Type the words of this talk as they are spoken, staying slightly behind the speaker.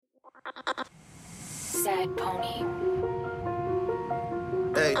Sad pony.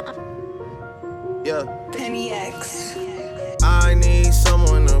 Hey, yeah. Penny X. I need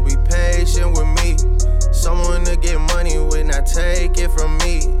someone to be patient with me. Someone to get money with, not take it from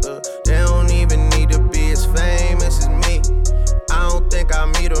me. They don't even need to be as famous as me. I don't think I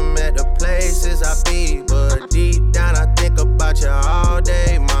meet them at the places I be, but deep down I think about you all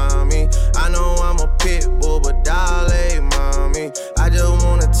day, mommy. I know I'm a pit bull, but darling, mommy, I just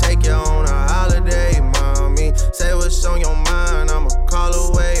wanna take you on a holiday, mommy. Say what's on your mind, I'ma call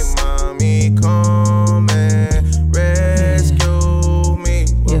away, mommy. Come and rescue me.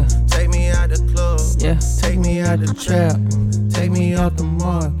 Yeah. Take me out the club. Yeah. Take me out the trap. Take me off the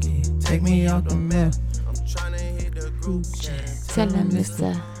market. Take me off the map. I'm tryna hit the group chat. Tell them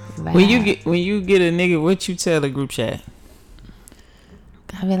Mr. Vibe. When you get a nigga, what you tell the group chat?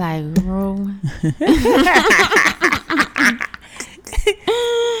 I be like, bro.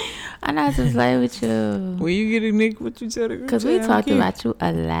 I'm not to play with you. When you get a nigga, what you tell the group chat? Because we talked about you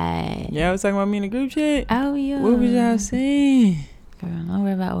a lot. Y'all was talking about me in the group chat? Oh, yeah. What was y'all saying? Girl, don't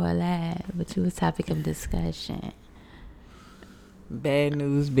worry about what a lot. But you was topic of discussion. Bad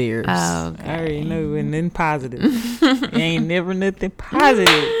news bears. Oh, okay. I already know it wasn't nothing positive. It ain't never nothing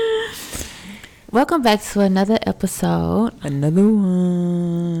positive. Welcome back to another episode Another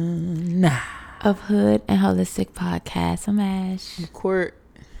one. of Hood and Holistic Podcast. I'm Ash. Cort.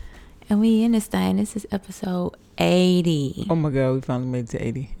 And we in this thing. This is episode 80. Oh my God, we finally made it to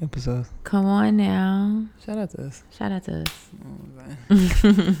 80 episodes. Come on now. Shout out to us. Shout out to us.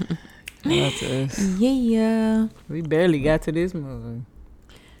 Shout out to us. Yeah. We barely got to this movie.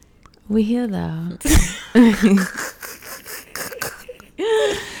 We here though.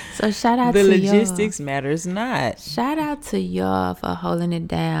 So shout out The to logistics matters not. Shout out to y'all for holding it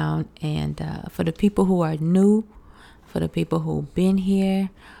down, and for the people who are new, for the people who've been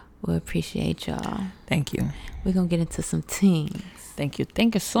here, we appreciate y'all. Thank you. We're gonna get into some things. Thank you.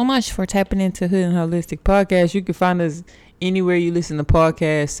 Thank you so much for tapping into Hood and Holistic Podcast. You can find us anywhere you listen to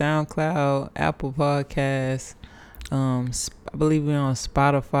podcasts, SoundCloud, Apple Podcasts. I believe we're on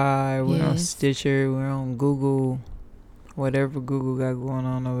Spotify. We're on Stitcher. We're on Google. Whatever Google got going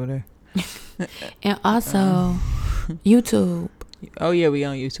on over there. And also YouTube. Oh yeah, we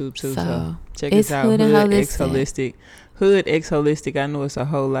on YouTube too. So check us out. Hood Hood and X Holistic. Hood X Holistic. I know it's a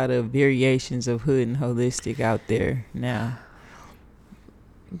whole lot of variations of Hood and Holistic out there now.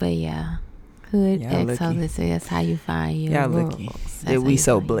 But yeah, Hood Y'all X lucky. Holistic. That's how you find your Y'all rules. lucky That's that how we you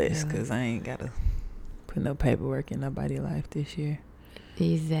so find your blessed rules. because I ain't gotta put no paperwork in nobody's life this year.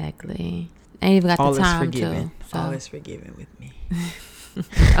 Exactly. Ain't even got All the is time forgiven. to. So. All is forgiven with me.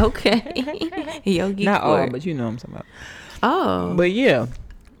 Okay. Yogi Not all, Court. but you know what I'm talking about. Oh. But yeah.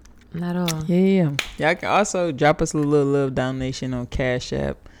 Not all. Yeah. Y'all can also drop us a little love donation on Cash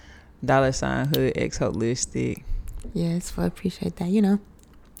App. $ Hood X Holistic. Yes, we appreciate that. You know,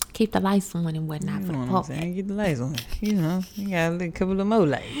 keep the lights on and whatnot You for know the what I'm podcast. saying? Get the lights on. You know, you got a couple of more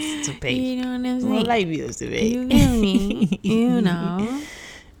lights to pay. You know what I'm More saying? light bills to pay. You feel me? You know.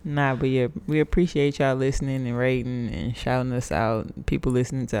 Nah, but yeah, we appreciate y'all listening and rating and shouting us out. People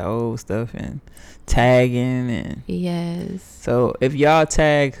listening to old stuff and tagging and Yes. so if y'all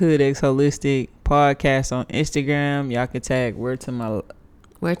tag Hood X Holistic Podcast on Instagram, y'all can tag Word to My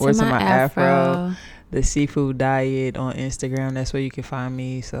Afro, the Seafood Diet on Instagram. That's where you can find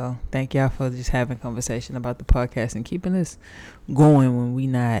me. So thank y'all for just having conversation about the podcast and keeping us going when we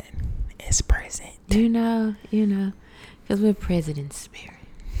not as present. You know, because we're President Spirit.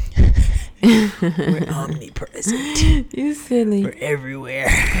 We're omnipresent. You silly. We're everywhere.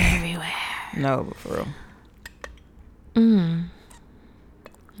 Everywhere. No, but for real.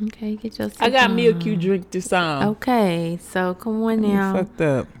 Okay, get yourself I got on. milk. You drink this time. Okay, so come on You now. fucked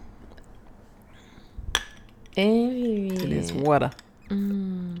up. Period. This water.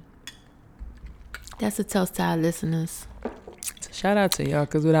 That's a toast to our listeners. So shout out to y'all,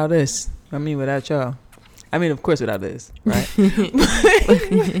 because without us, without y'all. Of course, without us, right?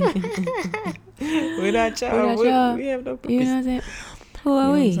 Without y'all, we have no purpose. You know what I'm saying? Who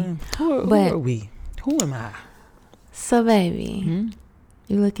are we? Who are we? Who am I? So, baby,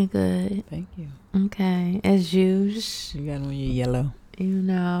 you looking good. Thank you. Okay, as usual. You got on your yellow. You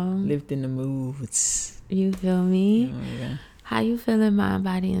know. Lifting the moods. You feel me? Yeah. How you feeling, mind,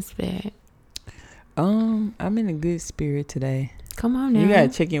 body, and spirit? I'm in a good spirit today. Come on now. You gotta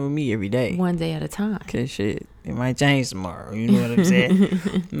check in with me every day. One day at a time. Cause shit, it might change tomorrow. You know what I'm saying?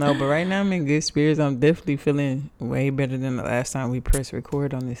 No, but right now I'm in good spirits. I'm definitely feeling way better than the last time we pressed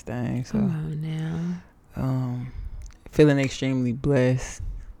record on this thing. So, Come on now. Feeling extremely blessed,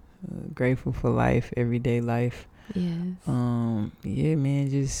 grateful for life, everyday life. Yes. Yeah, man,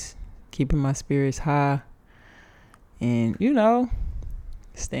 just keeping my spirits high, and you know,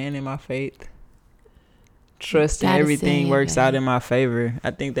 staying in my faith, trusting everything works out in my favor.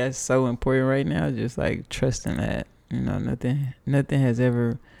 I think that's so important right now. Just like trusting that, you know, nothing has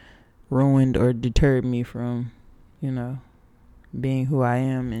ever ruined or deterred me from, you know, being who I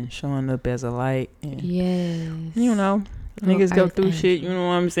am and showing up as a light. And, you know, niggas go through shit. You know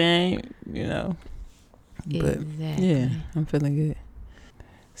what I'm saying? You know. But yeah, I'm feeling good.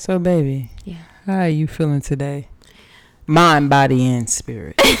 So, baby, how are you feeling today? Mind, body, and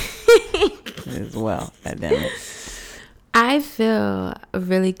spirit. As well. God damn it. I feel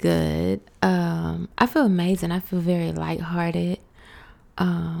really good. I feel amazing. I feel very lighthearted.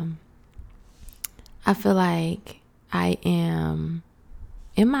 I feel like I am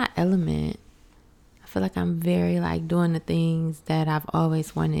in my element. I feel like I'm very like doing the things that I've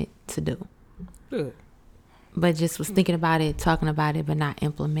always wanted to do. Good. But just was thinking about it, talking about it, but not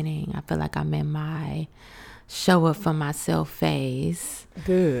implementing. I feel like I'm in my show up for myself phase.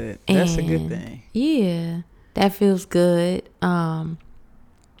 Good. That's a good thing. Yeah, that feels good.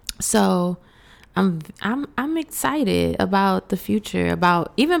 So I'm excited about the future,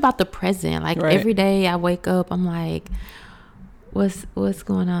 about the present. Like every day I wake up, I'm like, what's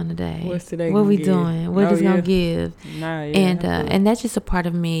going on today? What's today? What we doing? What is gonna give? And that's just a part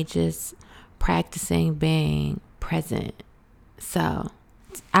of me just practicing being present. So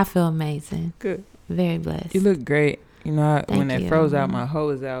I feel amazing. Good. Very blessed. You look great. You know, when Thank it you. froze out, my hoe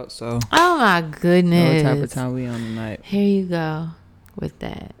is out. So oh my goodness. know what type of time we on tonight. Here you go with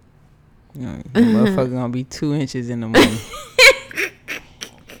that. You know, the motherfucker gonna be 2 inches in the morning.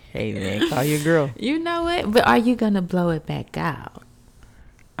 Hey man, call your girl. You know it, but are you gonna blow it back out?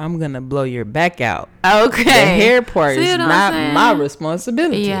 I'm gonna blow your back out. Okay. The hair part See is not my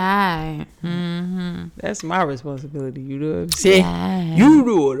responsibility. Yeah. That's my responsibility. You know what I'm saying? Yeah. You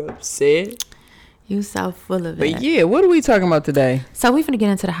know what I'm saying? You so full of it. But yeah, what are we talking about today? So we're gonna get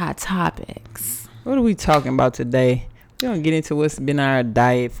into the hot topics. What are we talking about today? We're gonna get into what's been our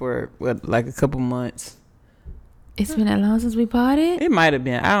diet for like a couple months. It's been that long since we partied? It might have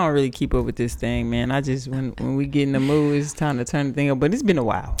been. I don't really keep up with this thing, man. I just when we get in the mood, it's time to turn the thing up. But it's been a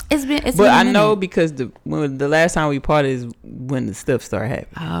while. It's been but I minute. know because the last time we partied is when the stuff started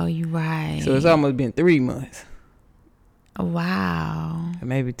happening. Oh, you right. So it's almost been 3 months. Wow. Or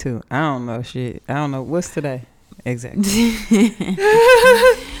maybe 2. I don't know shit. I don't know what's today exactly.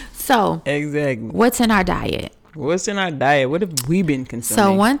 So exactly. What's in our diet? What's in our diet? What have we been consuming?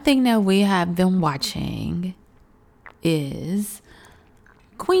 So one thing that we have been watching is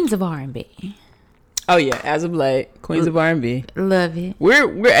Queens of R&B. Oh yeah, as of late, Queens of R&B. Love it. We're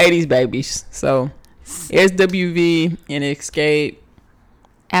 80s babies, so SWV and Escape.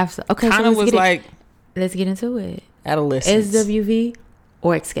 Absolutely. Okay, kind of was like. Let's get into it. Adolescence. SWV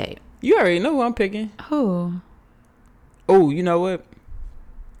or Escape. You already know who I'm picking. Who? Oh, you know what?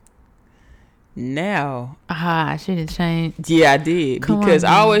 Now. I should have changed. Yeah, I did. Come because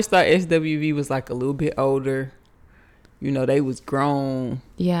on, I always thought SWV was like a little bit older. You know, they was grown.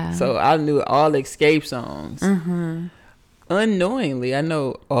 Yeah. So I knew all Escape songs. Mm-hmm. Unknowingly, I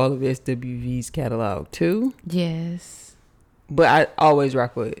know all of SWV's catalog too. Yes. But I always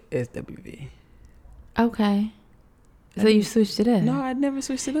rock with SWV. Okay. So you switched it up? No, I never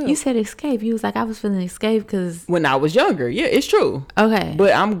switched it up. You said Escape. You was like, I was feeling Escape because... When I was younger. Yeah, it's true. Okay.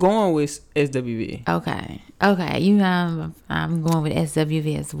 But I'm going with SWV. Okay. You know, I'm going with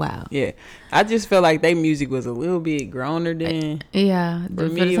SWV as well. Yeah. I just felt like their music was a little bit growner than... Yeah. For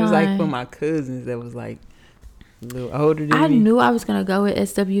me, it was like for my cousins that was like a little older than me. I knew I was going to go with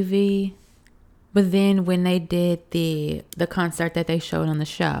SWV. But then when they did the concert that they showed on the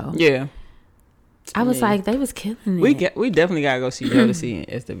show... Yeah. I was like, they was killing it. We definitely gotta go see Jodeci and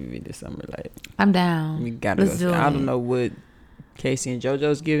SWV this summer. Like, I'm down. We gotta go see. I don't know what Casey and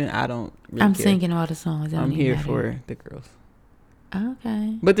JoJo's giving. I don't really I'm care. singing all the songs. I'm here for the girls.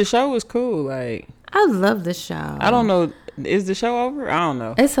 Okay. But the show was cool. Like, I love the show. I don't know. Is the show over? I don't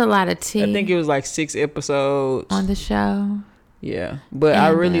know. It's a lot of tea. I think it was like 6 episodes on the show. Yeah. But I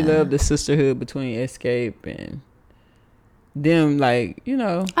really love the sisterhood between Escape and them. Like, you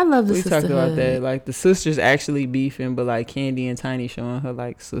know, I love the sisterhood. We talked about that. Like, the sisters actually beefing, but like Candy and Tiny showing her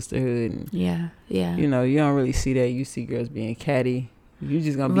like sisterhood. And, yeah. You know, you don't really see that. You see girls being catty. You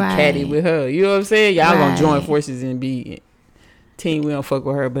just gonna be catty with her. You know what I'm saying? Y'all gonna join forces and be team. We don't fuck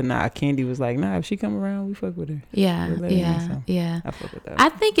with her. But nah, Candy was like, nah, if she come around, we fuck with her. Yeah. I fuck with that. I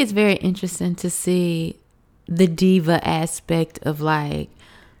think it's very interesting to see the diva aspect of like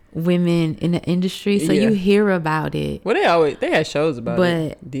women in the industry. So you hear about it. Well, they had shows about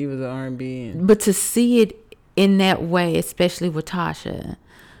it. Divas of R&B. But to see it in that way, especially with Tasha,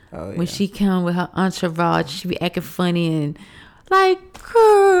 when she come with her entourage, she be acting funny and like,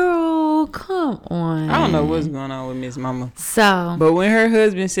 girl, come on. I don't know what's going on with Miss Mama. So, but when her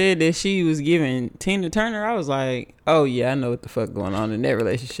husband said that she was giving Tina Turner, I was like, oh yeah, I know what the fuck going on in that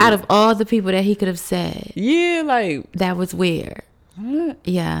relationship. Out of all the people that he could have said, yeah, like that was weird. What?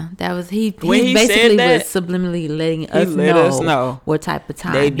 Yeah, that was he basically said that, was subliminally letting us know what type of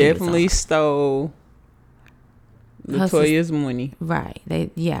time they definitely stole Latoya's money. Right.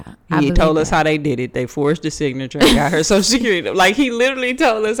 He told us how they did it. They forged the signature, got her Social Security. Like, he literally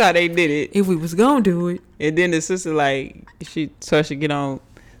told us how they did it. If we was gonna do it. And then the sister, like, she get on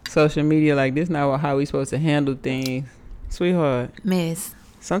social media like, this not how we supposed to handle things. Sweetheart. Miss.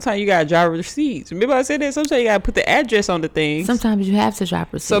 Sometimes you gotta drop receipts. Remember I said that? Sometimes you gotta put the address on the thing. Sometimes you have to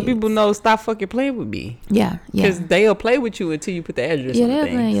drop receipts. So people know, stop fucking playing with me. Yeah. Because they'll play with you until you put the address on the thing. Yeah,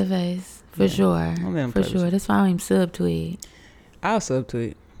 they'll play in your face. For sure. For sure. That's why I don't even sub to it. I'll sub to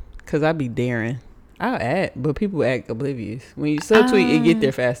it. Because I be daring. I'll add, but people act oblivious. When you sub to it get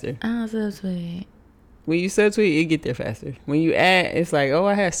there faster. I don't sub to it. When you sub to it get there faster. When you add, it's like, oh,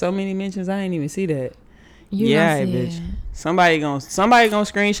 I had so many mentions, I didn't even see that. Bitch. It. Somebody gonna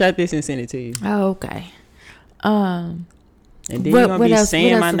screenshot this and send it to you. Oh, okay. And then you're gonna be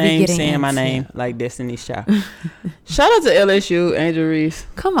saying my name like Destiny's Child. Shout out to LSU, Angel Reese.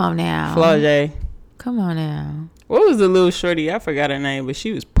 Come on now. Flau'jae. Come on now. What was the little shorty? I forgot her name, but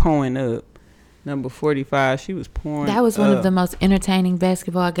she was pouring up. Number 45. She was pouring. That was one of the most entertaining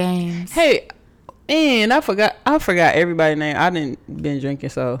basketball games. Hey, man, I forgot everybody's name. I didn't been drinking,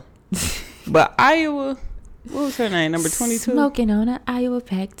 so. But Iowa. What was her name? Number 22? Smoking on an Iowa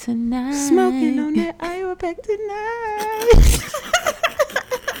pack tonight. Smoking on that Iowa pack tonight.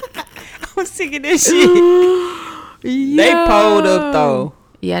 I was singing this shit. They pulled up, though.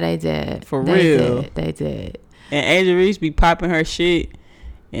 Yeah, they did. For real. They did. And Angel Reese be popping her shit.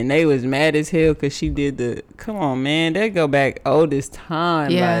 And they was mad as hell because she did the... Come on, man. That go back oldest time.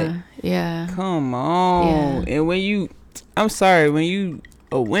 Yeah, like, yeah. Come on. Yeah. And when you... I'm sorry. When you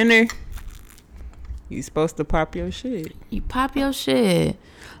a winner... You supposed to pop your shit. You pop your shit.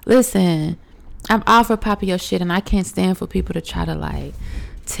 Listen, I'm all for popping your shit, and I can't stand for people to try to like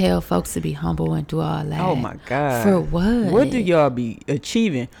tell folks to be humble and do all that. Oh my God. For what? What do y'all be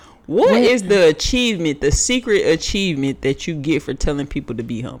achieving? What is the achievement, the secret achievement that you get for telling people to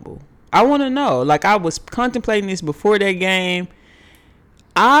be humble? I want to know. Like, I was contemplating this before that game.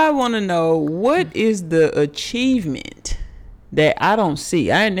 I want to know, what is the achievement that I don't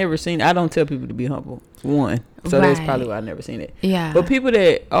see? I ain't never seen. I don't tell people to be humble. One. So that's probably why I never seen it. Yeah. But people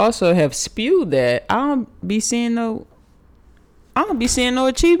that also have spewed that, I don't be seeing no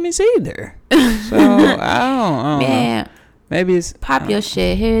achievements either. So I don't know. Maybe it's pop your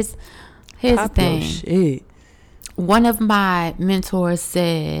shit. Here's the thing. Your shit. One of my mentors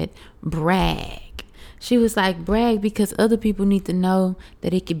said, brag. She was like, brag because other people need to know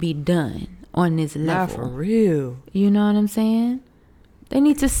that it can be done on this level. Not for real. You know what I'm saying? They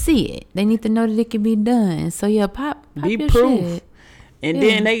need to see it. They need to know that it can be done. So yeah, pop be your proof. Shit. And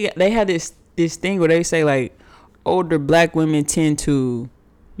then they had this thing where they say like older black women tend to,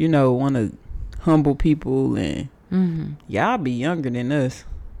 want to humble people, and y'all be younger than us.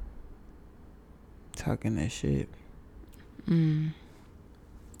 Talking that shit. I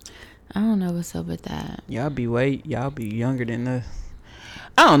don't know what's up with that. Y'all be younger than us.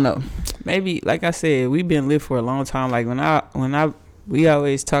 I don't know. Maybe, like I said, we've been lit for a long time. Like we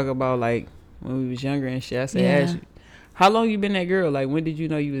always talk about like when we was younger and shit. I say, Ash, how long you been that girl? Like, when did you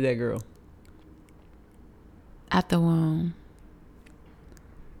know you was that girl? At the womb.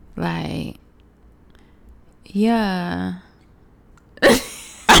 Like, yeah.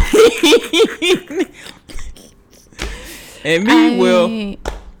 And me, well, you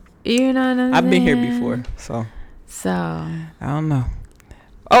know what I'm saying? I've been here before, so I don't know.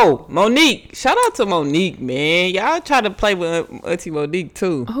 Oh, Monique. Shout out to Monique, man. Y'all try to play with Auntie Monique,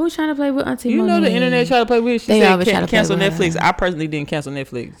 too. Who's trying to play with Auntie Monique? You know the internet try to play with her. She said cancel Netflix. I personally didn't cancel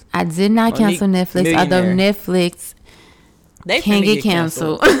Netflix. I did not cancel Netflix, although Netflix can get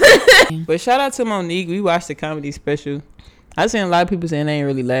canceled. But shout out to Monique. We watched the comedy special. I seen a lot of people saying they ain't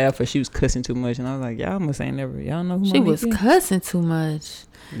really laugh or she was cussing too much. And I was like, y'all must ain't never. Y'all know who she Monique was cussing too much.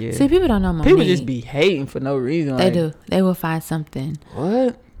 Yeah. See, people don't know Monique. People just be hating for no reason. They do. They will find something.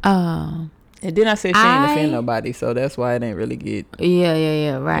 What? And then I said she ain't offend nobody, so that's why it ain't really good.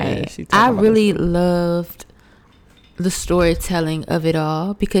 Yeah, right. Yeah, I really loved the storytelling of it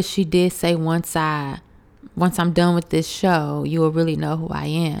all, because she did say once I'm done with this show, you will really know who I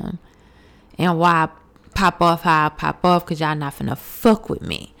am and why I pop off how I pop off, because y'all not finna fuck with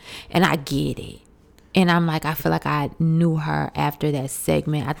me. And I get it. And I'm like, I feel like I knew her after that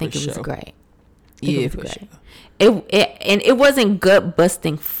segment. I think it was great. Yeah, for sure. It wasn't gut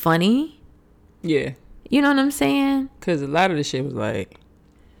busting funny. Yeah. You know what I'm saying? Because a lot of the shit was like,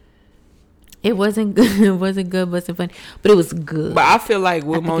 it wasn't good. It wasn't good busting funny, but it was good. But I feel like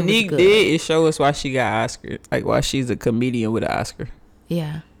what Monique did is show us why she got Oscar, like why she's a comedian with an Oscar.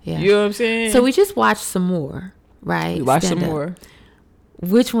 Yeah. You know what I'm saying? So we just watched some more, right? We watched some more.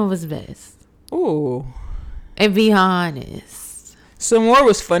 Which one was best? Ooh. And be honest. Some more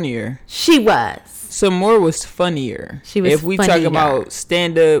was funnier. She was. Some more was funnier. She was. If we talk about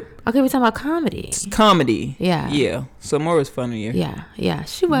stand up. Okay, we talking about comedy. Comedy. Yeah. Yeah. Some more was funnier. Yeah.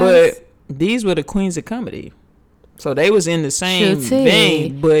 She was. But these were the queens of comedy. So they was in the same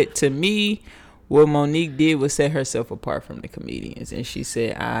vein. But to me, what Monique did was set herself apart from the comedians. And she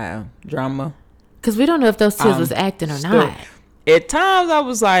said, drama. Because we don't know if those tears was acting or not. At times I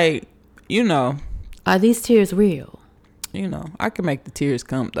was like, are these tears real? I can make the tears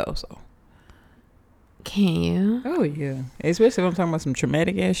come though, so. Can you? Oh yeah, especially if I'm talking about some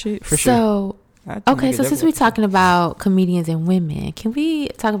traumatic ass shit. For sure. Okay, so since we're talking about comedians and women, can we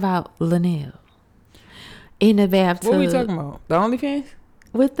talk about Linnell in the bathtub? What are we talking about? The OnlyFans?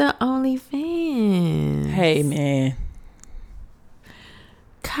 With the OnlyFans. Hey man,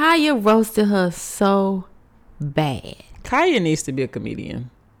 Kaya roasted her so bad. Kaya needs to be a comedian.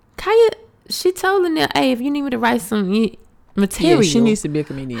 Kaya, she told Linnell, "Hey, if you need me to write some material, she needs to be a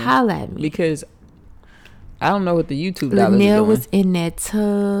comedian. Holla at me." Because I don't know what the YouTube dollars Linnell are doing. was in that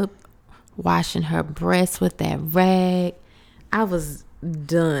tub washing her breasts with that rag. I was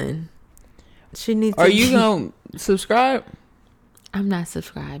done. She needs. Are you gonna subscribe? I'm not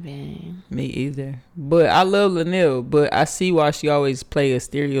subscribing. Me either. But I love Linnell. But I see why she always play a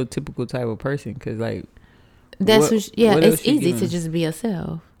stereotypical type of person. Cause like, that's it's easy to just be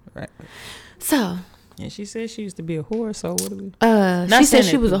yourself. Right. So. And she said she used to be a whore. So what do we? She said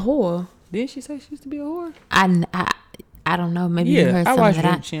she was a whore. Did she say she used to be a whore? I don't know. Maybe you heard some of that. I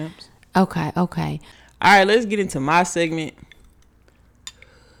watched Champs. Okay. All right, let's get into my segment.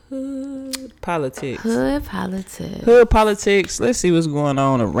 Hood politics. Hood politics. Let's see what's going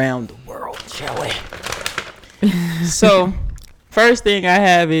on around the world, shall we? So, first thing I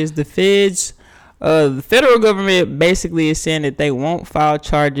have is the feds. The federal government basically is saying that they won't file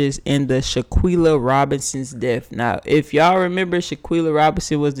charges in the Shaquilla Robinson's death. Now, if y'all remember, Shaquilla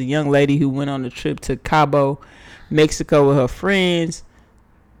Robinson was the young lady who went on a trip to Cabo, Mexico with her friends.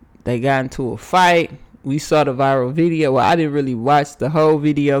 They got into a fight. We saw the viral video. Well, I didn't really watch the whole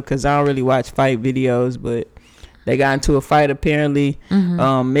video because I don't really watch fight videos, but they got into a fight apparently.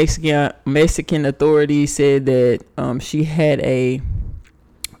 Mm-hmm. Mexican authorities said that she had a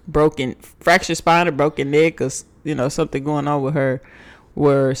fractured spine or broken neck, or something going on with her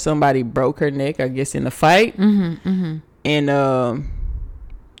where somebody broke her neck, I guess, in a fight. And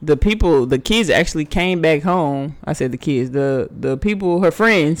the kids actually came back home. I said the kids, the people, her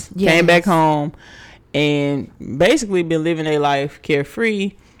friends, came back home and basically been living their life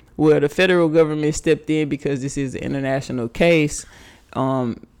carefree, where the federal government stepped in because this is an international case,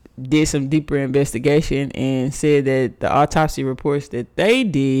 did some deeper investigation and said that the autopsy reports that they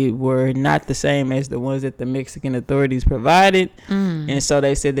did were not the same as the ones that the Mexican authorities provided. And so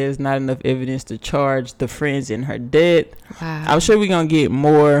they said there's not enough evidence to charge the friends in her death. Wow. I'm sure we're going to get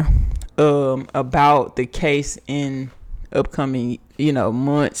more about the case in upcoming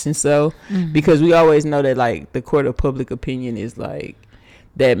months and so, because we always know that like the court of public opinion is like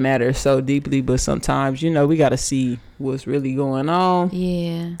that matters so deeply, but sometimes we got to see what's really going on.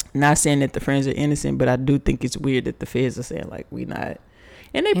 Yeah, not saying that the friends are innocent, but I do think it's weird that the feds are saying like we not,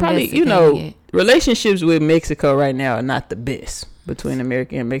 and they probably relationships with Mexico right now are not the best between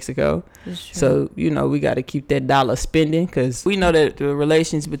America and Mexico. So we got to keep that dollar spending, because we know that the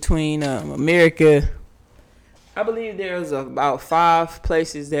relations between America, I believe there's about 5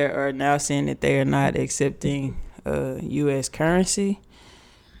 places that are now saying that they are not accepting U.S. currency.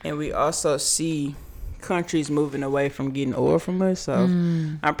 And we also see countries moving away from getting oil from us. So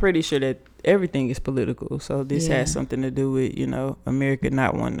I'm pretty sure that everything is political. So this has something to do with, America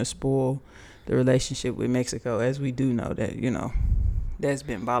not wanting to spoil the relationship with Mexico, as we do know that, that's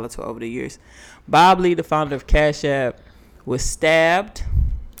been volatile over the years. Bob Lee, the founder of Cash App, was stabbed.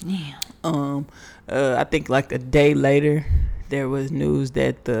 Yeah. I think like a day later, there was news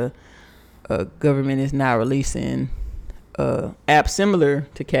that the government is now releasing app similar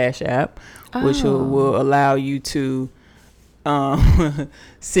to Cash App, which will allow you to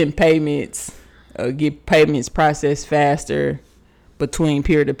send payments, get payments processed faster between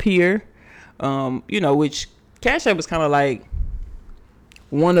peer to peer. Which Cash App is kind of like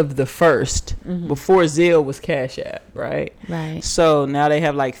one of the first before Zelle was Cash App, right? Right. So now they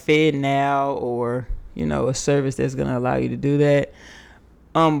have like Fed Now, or a service that's gonna allow you to do that.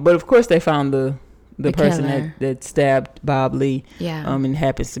 But of course they found the person that stabbed Bob Lee. Yeah. And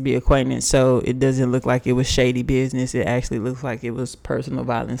happens to be acquaintance, so it doesn't look like it was shady business. It actually looks like it was personal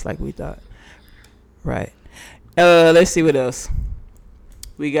violence, like we thought. Right. Let's see what else.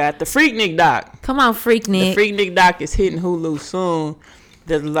 We got the Freaknik doc. Come on, Freaknik. The Freaknik doc is hitting Hulu soon.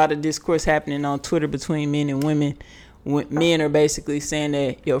 There's a lot of discourse happening on Twitter between men and women. Men are basically saying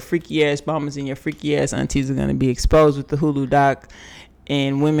that your freaky ass mamas and your freaky ass aunties are going to be exposed with the Hulu doc,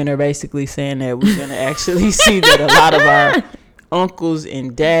 and women are basically saying that we're going to actually see that a lot of our uncles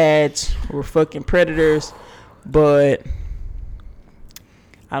and dads were fucking predators. But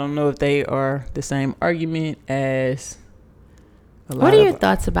I don't know if they are the same argument as a lot. What are your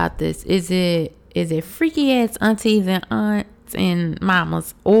thoughts about this? Is it freaky ass aunties and aunts and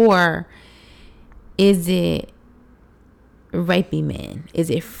mamas, or is it rapey men? Is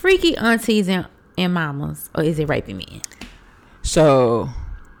it freaky aunties and mamas, or is it rapey men? So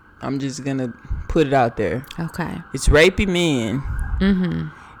I'm just gonna put it out there. Okay. It's rapey men.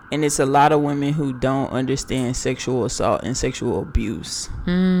 And it's a lot of women who don't understand sexual assault and sexual abuse.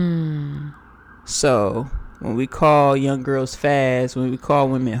 So when we call young girls fads, when we call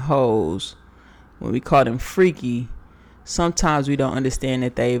women hoes, when we call them freaky, sometimes we don't understand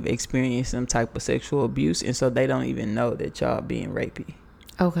that they've experienced some type of sexual abuse, and so they don't even know that y'all being rapey.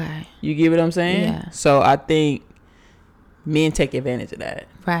 Okay. You get what I'm saying? Yeah. So I think men take advantage of that.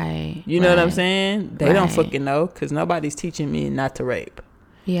 Right. You know what I'm saying? They don't Right. fucking know, because nobody's teaching men not to rape.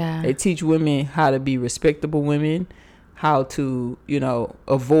 Yeah. They teach women how to be respectable women, how to,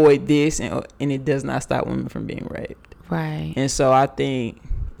 avoid this, and it does not stop women from being raped. Right. And so I think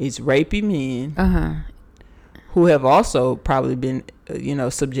it's rapey men who have also probably been,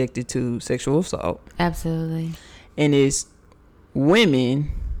 subjected to sexual assault. Absolutely. And it's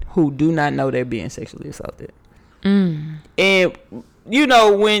women who do not know they're being sexually assaulted. And,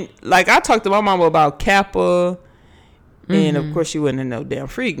 when, like, I talked to my mama about Kappa, and of course she wasn't no damn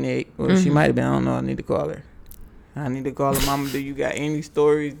Freaknik. Well, she might have been. I don't know. I need to call her. Mama, do you got any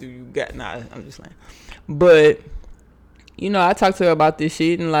stories? Nah, I'm just saying. But, I talked to her about this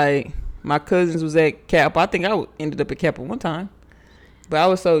shit, and like, my cousins was at Kappa. I think I ended up at Kappa one time, but I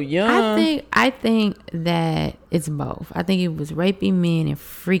was so young. I think that it's both. I think it was rapey men and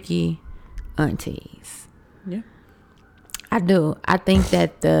freaky aunties. Yeah. I do. I think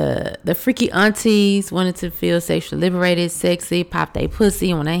that the freaky aunties wanted to feel sexually liberated, sexy, pop their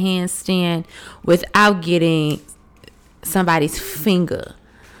pussy on a handstand without getting somebody's finger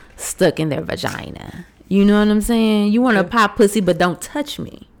stuck in their vagina. You know what I'm saying? You want to pop pussy, but don't touch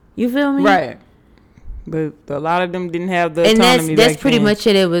me. You feel me? Right. But a lot of them didn't have the autonomy. And that's pretty much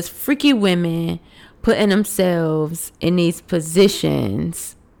it. It was freaky women putting themselves in these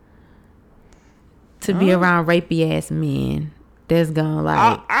positions to be around rapey ass men that's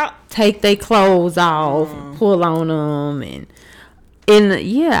gonna take their clothes off, pull on them, and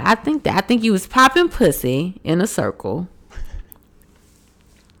I think you was popping pussy in a circle,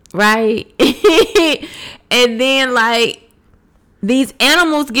 right? And then like these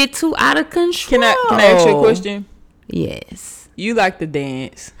animals get too out of control. Can I ask you a question? Yes. You like to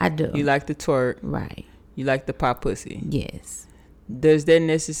dance. I do. You like to twerk. Right. You like to pop pussy. Yes. Does that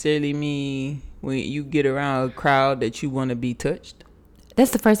necessarily mean when you get around a crowd that you want to be touched?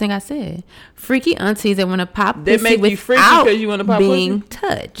 That's the first thing I said. Freaky aunties that want to pop pussy that make you freaky because you want to pop being pussy?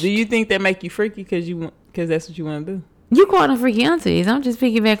 touched. Do you think that make you freaky because that's what you want to do? You call them freaky aunties. I'm just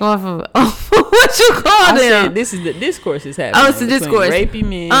picking off of what you call them. Said this is the discourse is happening. Oh, it's the discourse. Rapey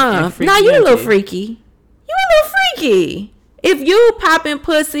men and freaky now you aunties. a little freaky. You a little freaky. If you popping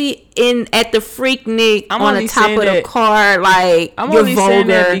pussy at the Freaknik on the top of the car, like, I'm you're only vulgar. saying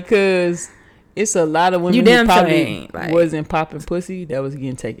that because it's a lot of women who probably wasn't popping pussy that was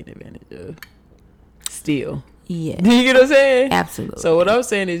getting taken advantage of. Still. Yeah. Do you get what I'm saying? Absolutely. So what I'm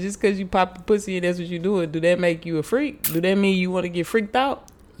saying is just because you pop the pussy and that's what you doing, do that make you a freak? Do that mean you want to get freaked out?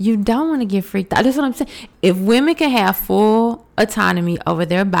 You don't want to get freaked out. That's what I'm saying. If women can have full autonomy over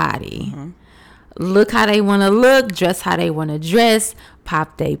their body, look how they want to look, dress how they want to dress,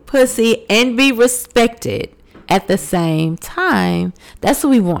 pop their pussy, and be respected at the same time, that's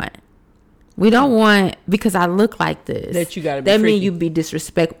what we want. We don't want, because I look like this, that you gotta be that freaky. mean you be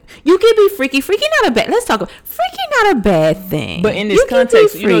disrespectful. You can be freaky. Freaky not a bad, let's talk about freaky not a bad thing. But in this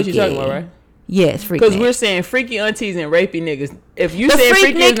context, you know what you're talking about, right? Yes, freaky. Because we're saying freaky aunties and rapey niggas. If you the saying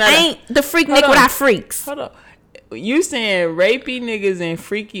freaky Freaknik is not ain't the Freaknik without freaks. Hold on. You saying rapey niggas and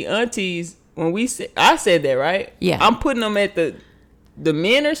freaky aunties, when I said that, right? Yeah. I'm putting them at the the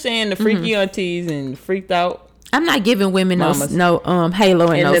men are saying the freaky aunties and freaked out. I'm not giving women no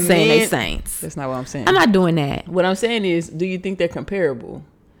halo and no saying they saints. That's not what I'm saying. I'm not doing that. What I'm saying is, do you think they're comparable?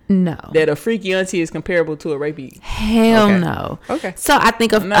 No. That a freaky auntie is comparable to a rapey? Hell no. Okay. So I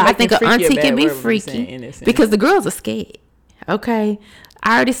think an auntie can be freaky because the girls are scared. Okay.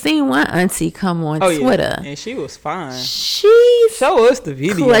 I already seen one auntie come on Twitter. Yeah. And she was fine. She's show us the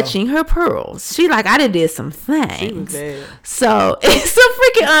video. Clutching her pearls. She like, I did some things. She was bad. So it's a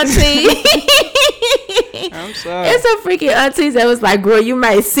freaking auntie. I'm sorry. It's a freaking auntie that was like, girl, you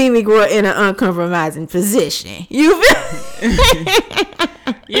might see me, girl, in an uncompromising position. You feel?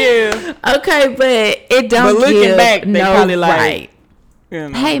 Yeah. Okay, but it don't. But looking give back, they no probably like. Right. You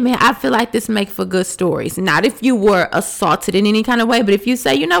know. Hey man, I feel like this make for good stories. Not if you were assaulted in any kind of way, but if you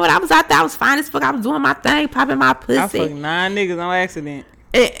say, you know what, I was out there, I was fine as fuck, I was doing my thing, popping my pussy. I fucked 9 niggas on accident.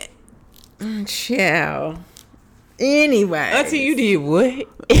 Child. Anyway, Auntie, you did what?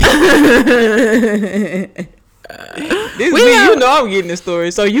 You know I'm getting the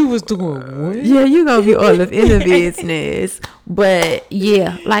story. So you was doing what? Yeah, you gonna be all up in the business. But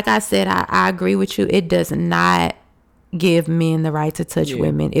yeah, like I said, I agree with you. It does not give men the right to touch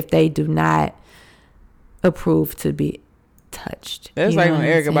women if they do not approve to be touched. That's like when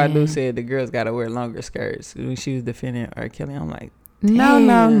Erykah Badu said the girls gotta wear longer skirts when she was defending R. Kelly. I'm like,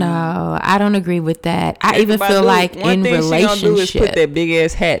 damn. No, I don't agree with that. I even feel like in relationships, one thing she gonna do is put that big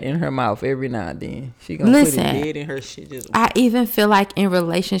ass hat in her mouth every now and then. She gonna put it dead in her shit. I even feel like in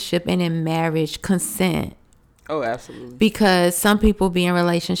relationship and in marriage, consent. Oh, absolutely. Because some people be in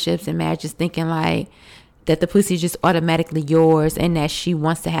relationships and marriages thinking like that the pussy is just automatically yours and that she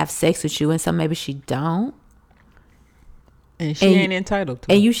wants to have sex with you, and so maybe she don't. And she ain't entitled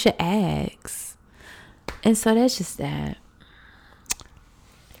to. And you should ask. And so that's just that.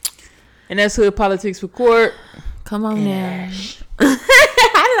 And that's hood politics for Court. Come on now. How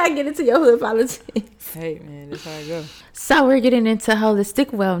did I get into your hood politics? Hey man, that's how I go. So we're getting into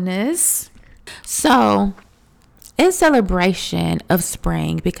holistic wellness. So in celebration of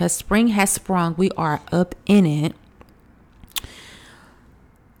spring, because spring has sprung, we are up in it.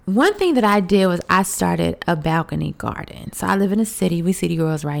 One thing that I did was I started a balcony garden. So I live in a city. We city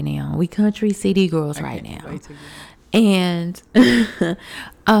girls right now. We country city girls right now. And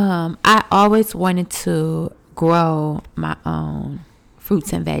I always wanted to grow my own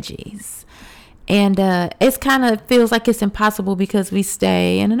fruits and veggies. And it's kind of feels like it's impossible because we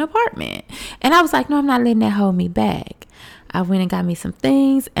stay in an apartment. And I was like, no, I'm not letting that hold me back. I went and got me some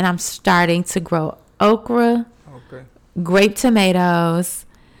things, and I'm starting to grow okra, grape tomatoes,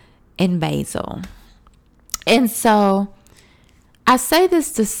 and basil. And so I say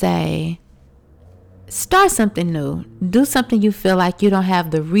this to say, start something new. Do something you feel like you don't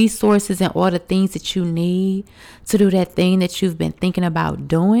have the resources and all the things that you need to do that thing that you've been thinking about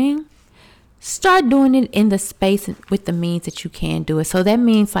doing. Start doing it in the space with the means that you can do it. So that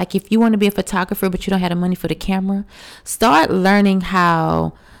means like if you want to be a photographer but you don't have the money for the camera, start learning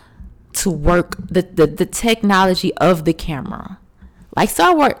how to work the technology of the camera. Like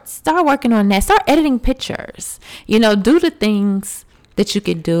start working on that. Start editing pictures. You know, do the things that you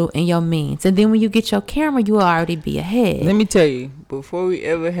can do in your means. And then when you get your camera, you will already be ahead. Let me tell you, before we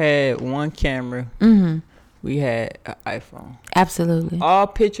ever had one camera, we had an iPhone. Absolutely. All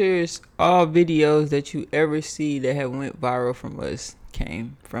pictures, all videos that you ever see that have went viral from us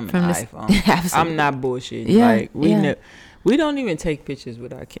came from an iPhone. Absolutely. I'm not bullshitting. Yeah, like we don't even take pictures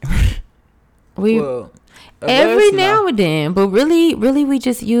with our camera. Every now and then, but really we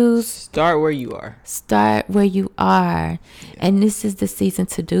just use start where you are. Yeah. And this is the season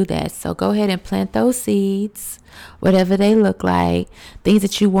to do that. So go ahead and plant those seeds, whatever they look like, things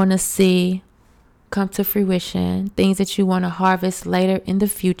that you want to see come to fruition, things that you want to harvest later in the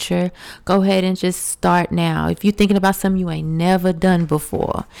future. Go ahead and just start now. If you're thinking about something you ain't never done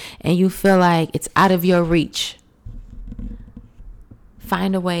before and you feel like it's out of your reach,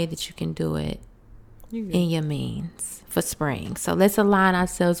 find a way that you can do it in your means for spring. So let's align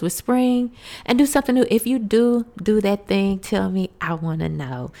ourselves with spring and do something new. If you do that thing, tell me. I want to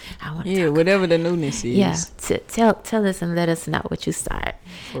know. I want to whatever the newness is. Yeah, tell us and let us know what you start.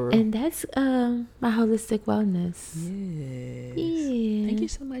 And that's my holistic wellness. Yes. Yeah. Thank you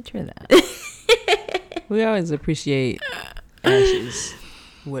so much for that. We always appreciate Ash's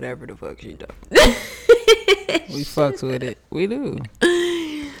whatever the fuck she does. We fucks with it. We do.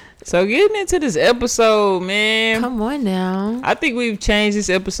 So getting into this episode, man. Come on now. I think we've changed this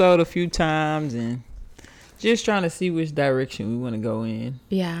episode a few times and just trying to see which direction we want to go in.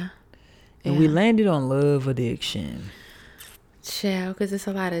 Yeah. And we landed on love addiction. Child, because it's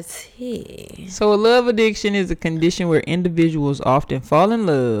a lot of tea. So a love addiction is a condition where individuals often fall in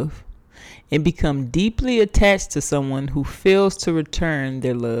love and become deeply attached to someone who fails to return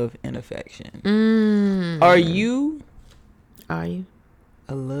their love and affection. Are you a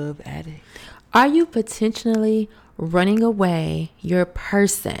love addict? Are you potentially running away your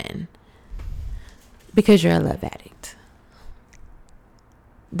person because you're a love addict?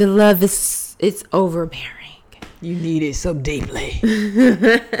 The love is overbearing. You need it so deeply.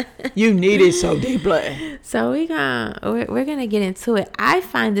 You need it so deeply. So we're gonna get into it. I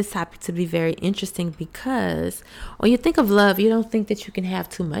find this topic to be very interesting because when you think of love, you don't think that you can have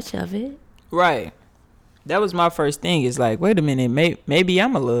too much of it. Right. That was my first thing. It's like, wait a minute, maybe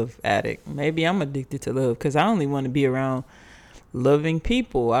I'm a love addict. Maybe I'm addicted to love because I only want to be around loving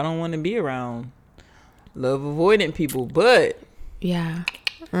people. I don't want to be around love avoidant people. But yeah,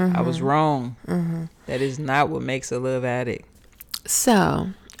 I was wrong. That is not what makes a love addict. So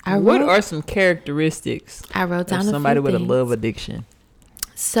what are some characteristics I wrote down of somebody with things. a love addiction?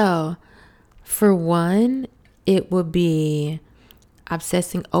 So, for one, it would be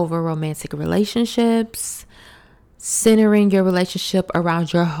obsessing over romantic relationships, centering your relationship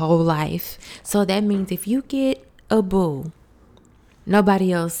around your whole life. So that means if you get a boo,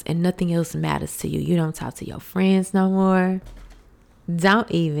 nobody else and nothing else matters to you. You don't talk to your friends no more. Don't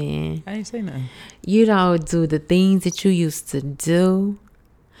even. I didn't say nothing. You don't do the things that you used to do.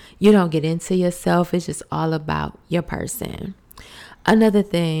 You don't get into yourself. It's just all about your person. Another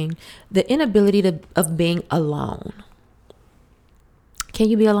thing, the inability of being alone. Can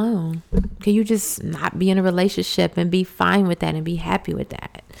you be alone? Can you just not be in a relationship and be fine with that and be happy with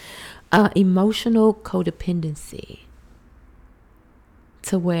that? Emotional codependency,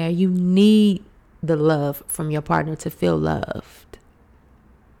 to where you need the love from your partner to feel loved.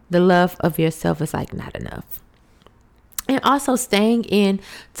 The love of yourself is like not enough. And also staying in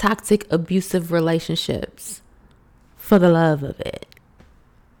toxic, abusive relationships for the love of it.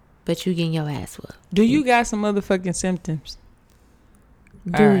 But you getting your ass whooped. Do you got some motherfucking symptoms?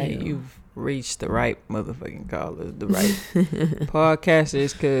 Do All right, you? you've reached the right motherfucking callers, the right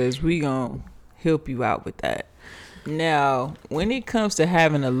podcasters, because we gonna help you out with that. Now, when it comes to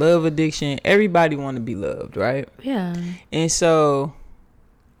having a love addiction, everybody want to be loved, right? Yeah. And so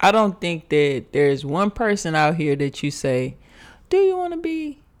I don't think that there's one person out here that you say, do you want to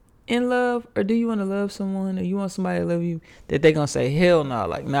be in love, or do you want to love someone, or you want somebody to love you, that they gonna say, hell no,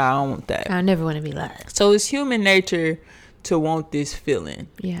 like, nah, I don't want that. I never want to be loved. So it's human nature to want this feeling.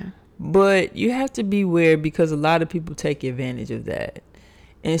 Yeah. But you have to beware, because a lot of people take advantage of that.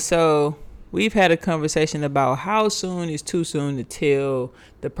 And so we've had a conversation about how soon is too soon to tell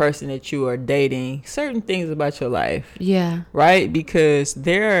the person that you are dating certain things about your life. Yeah. Right? Because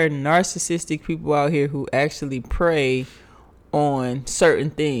there are narcissistic people out here who actually prey on certain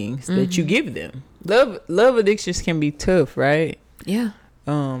things that you give them. Love addictions can be tough, right? Yeah.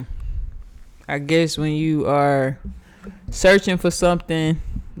 I guess when you are searching for something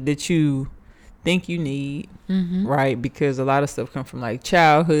that you think you need, right? Because a lot of stuff comes from like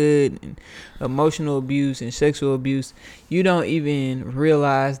childhood and emotional abuse and sexual abuse. You don't even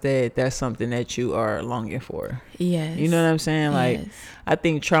realize that that's something that you are longing for. Yes. You know what I'm saying? Like, Yes. I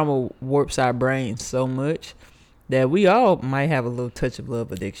think trauma warps our brains so much that we all might have a little touch of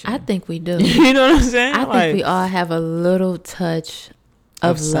love addiction. I think we do. You know what I'm saying? I think we all have a little touch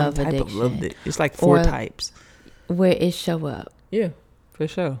of some love type addiction. of love it's like four types. Where it show up. Yeah, for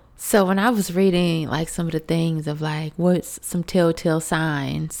sure. So when I was reading like some of the things of like what's some telltale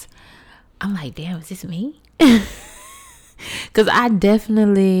signs, I'm like, damn, is this me? Because I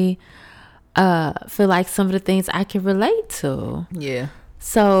definitely feel like some of the things I can relate to. Yeah.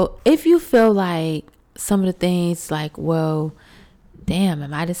 So if you feel like some of the things like, well, damn,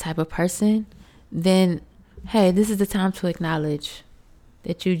 am I this type of person? Then, hey, this is the time to acknowledge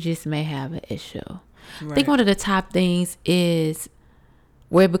that you just may have an issue. Right. I think one of the top things is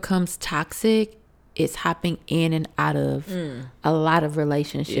where it becomes toxic is hopping in and out of a lot of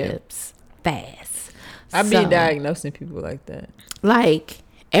relationships fast. I've been diagnosing people like that. Like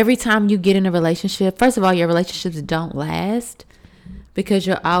every time you get in a relationship, first of all, your relationships don't last because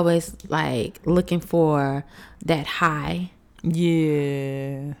you're always like looking for that high.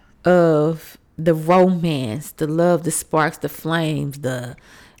 Yeah. Of the romance, the love, the sparks, the flames, the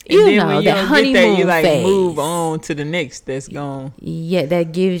And you then know, when you that don't honeymoon get that, you like phase. move on to the next that's gone. Yeah,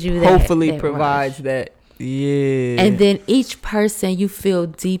 that gives you that. Hopefully that provides rush. that. Yeah. And then each person you feel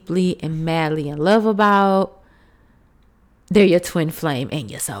deeply and madly in love about, they're your twin flame and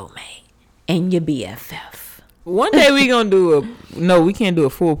your soulmate and your BFF. One day we gonna we can't do a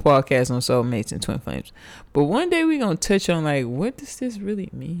full podcast on soulmates and twin flames, but one day we gonna touch on like, what does this really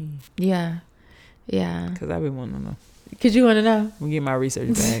mean? Yeah. Because I been wanting to know. Cause you want to know? I'm gonna get my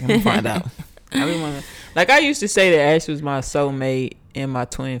research back. I'm gonna find out. I been wanting, like, I used to say that Ash was my soulmate and my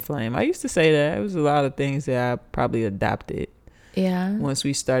twin flame. I used to say that. It was a lot of things that I probably adopted. Yeah. Once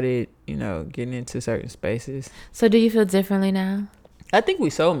we started, getting into certain spaces. So do you feel differently now? I think we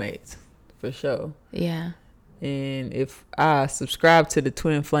soulmates for sure. Yeah. And if I subscribe to the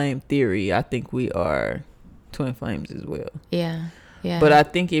twin flame theory, I think we are twin flames as well. Yeah. But I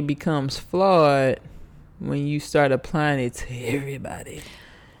think it becomes flawed when you start applying it to everybody.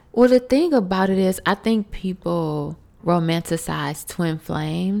 Well, the thing about it is, I think people romanticize twin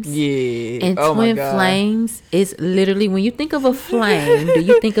flames. Yeah. And twin flames is literally, when you think of a flame, do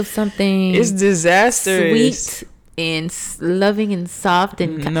you think of something it's disastrous, sweet and loving and soft,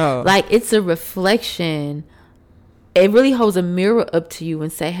 and no, like it's a reflection. It really holds a mirror up to you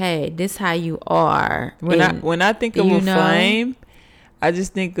and say, hey, this how you are. When I think of a flame, I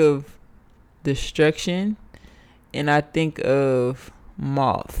just think of destruction, and I think of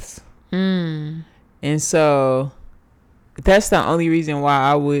moths. And so that's the only reason why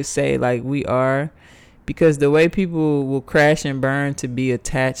I would say like we are, because the way people will crash and burn to be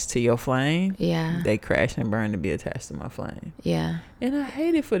attached to your flame, they crash and burn to be attached to my flame. And I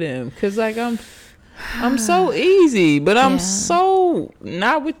hate it for them, because like I'm so easy, but I'm so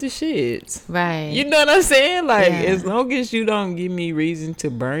not with the shits. Right. You know what I'm saying? Like, as long as you don't give me reason to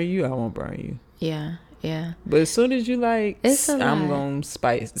burn you, I won't burn you. Yeah. But as soon as you like, I'm going to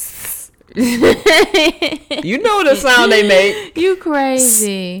spice. You know the sound they make. You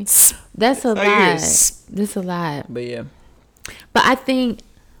crazy. That's a lot. That's a lot. But yeah. But I think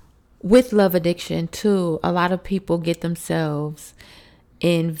with love addiction too, a lot of people get themselves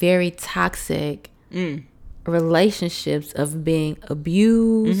in very toxic relationships of being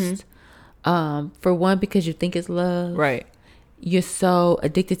abused. For one, because you think it's love. Right. You're so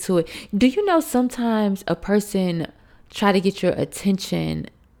addicted to it. Do you know sometimes a person try to get your attention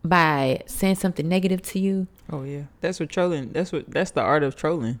by saying something negative to you? Oh yeah. That's what trolling. That's the art of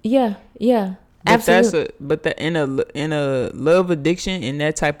trolling. Yeah. But Absolutely. in a love addiction, in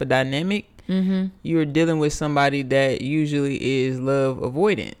that type of dynamic, you're dealing with somebody that usually is love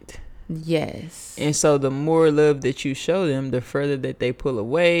avoidant. Yes. And so the more love that you show them, the further that they pull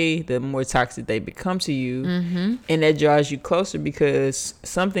away, the more toxic they become to you. And that draws you closer, because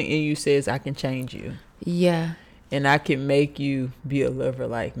something in you says, I can change you. Yeah. And I can make you be a lover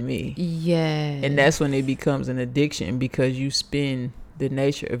like me. Yeah. And that's when it becomes an addiction, because you spend the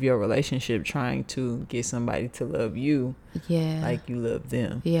nature of your relationship trying to get somebody to love you like you love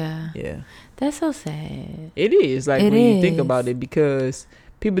them. Yeah. That's so sad. It is. Like, when you think about it, because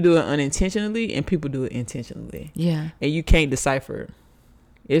people do it unintentionally and people do it intentionally. Yeah. And you can't decipher it.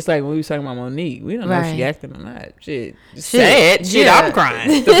 It's like when we was talking about Monique. We don't know if she acting or not. Shit. Sad. Shit, I'm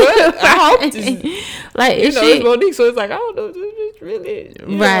crying. I hope this, like, it's Monique, so it's like, I don't know if this really,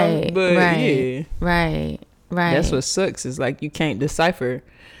 right. But Right. That's what sucks. Is like, you can't decipher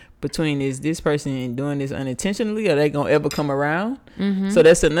between, is this person doing this unintentionally, or they gonna ever come around? So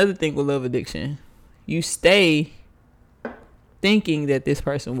that's another thing with love addiction. You stay thinking that this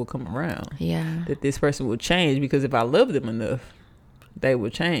person will come around. Yeah. That this person will change, because if I love them enough, they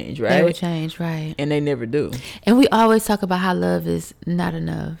will change, right? They will change, right. And they never do. And we always talk about how love is not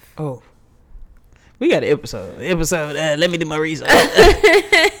enough. Oh. We got an episode. Let me do my research. We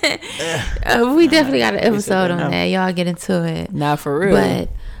definitely got an episode on that. Y'all get into it. Not for real. But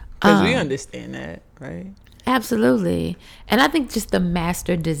because we understand that, right? Absolutely. And I think just the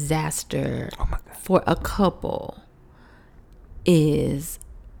master disaster for a couple is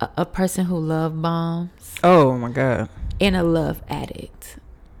a person who love bombs. Oh my God. And a love addict.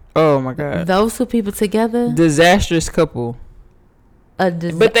 Oh my God. Those two people together. Disastrous couple.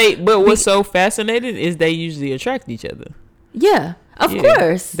 But what's so fascinating is they usually attract each other. Yeah, of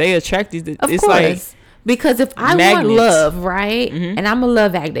course. They attract each other. Of course. Like, because if I want love, right, and I'm a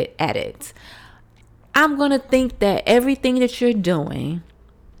love addict, I'm going to think that everything that you're doing,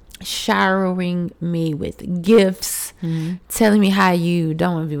 showering me with gifts, telling me how you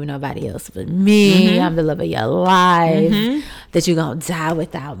don't want to be with nobody else but me, I'm the love of your life, that you're going to die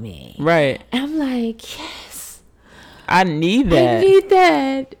without me. Right. And I'm like, yes. I need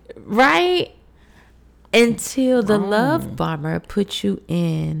that. Right? Until the love bomber puts you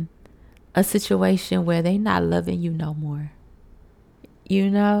in a situation where they not loving you no more. You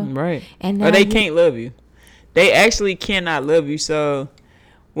know? Right. And or they can't love you. They actually cannot love you. So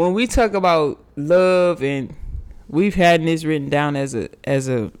when we talk about love, and we've had this written down as a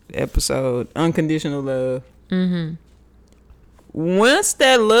episode, unconditional love. Mm-hmm. Once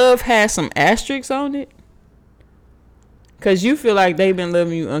that love has some asterisks on it, because you feel like they've been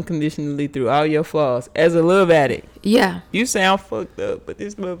loving you unconditionally through all your flaws. As a love addict, Yeah. you say I'm fucked up, but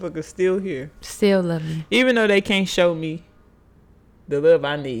this motherfucker's still here. Still love me. Even though they can't show me the love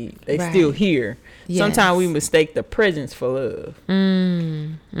I need, they Right. still here. Yes. Sometimes we mistake the presence for love.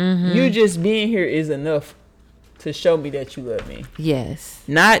 Mm-hmm. You just being here is enough to show me that you love me. Yes.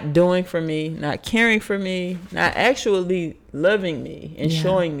 Not doing for me, not caring for me, not actually loving me and Yeah.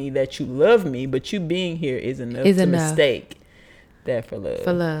 showing me that you love me, but you being here is enough Is to enough. mistake that for love.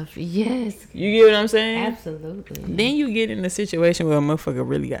 For love. Yes. You get what I'm saying? Absolutely. Then you get in a situation where a motherfucker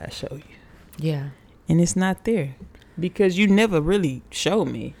really gotta show you. Yeah. And it's not there. Because you never really showed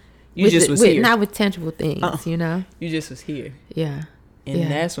me. You just was here. Not with tangible things, you know? You just was here. Yeah. And Yeah.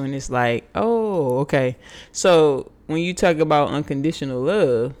 that's when it's like, oh, okay. So when you talk about unconditional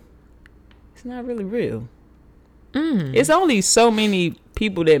love, it's not really real. It's only so many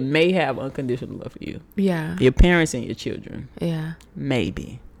people that may have unconditional love for you. Yeah. Your parents and your children. Yeah.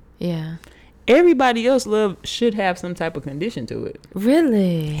 Maybe. Yeah. Everybody else love should have some type of condition to it.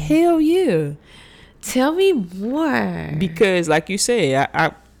 Really? Hell yeah. Tell me more. Because like you said,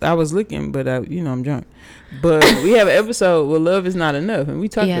 I was looking, but I'm drunk. But we have an episode where love is not enough, and we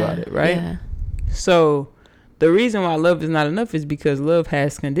talked about it, right? Yeah. So the reason why love is not enough is because love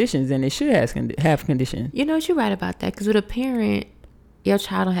has conditions, and it should have conditions. You know what, you're right about that. Because with a parent, your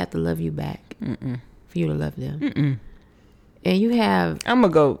child don't have to love you back for you to love them. And you have I'm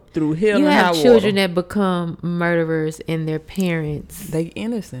gonna go through hell and high water. You have children that become murderers and their parents. They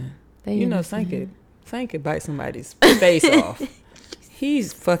innocent. They you innocent. know, Saint could bite somebody's face off.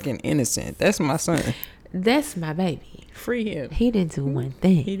 He's fucking innocent. That's my son. That's my baby. Free him. He didn't do one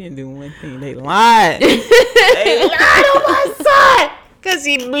thing. He didn't do one thing. They lied. They lied on my son because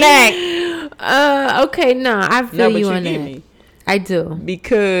he black. Okay, no, I feel you on that. Me. I do.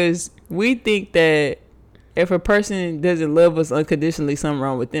 Because we think that if a person doesn't love us unconditionally, something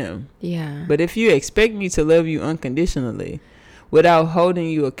wrong with them. Yeah. But if you expect me to love you unconditionally without holding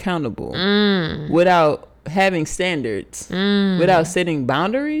you accountable, without having standards, without setting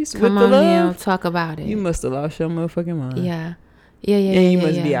boundaries with the love, talk about it. you must have lost your motherfucking mind. Yeah. And you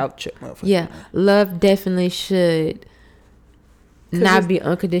must be out your motherfucking mind. Love definitely should not be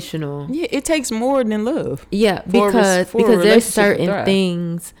unconditional. Yeah, it takes more than love. Yeah, because there's certain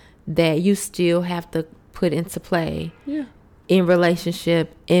things that you still have to put into play in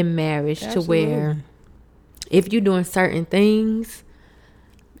relationship, in marriage. Absolutely. To where if you're doing certain things,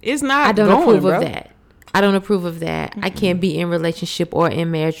 it's not I don't approve of that. I don't approve of that. I can't be in relationship or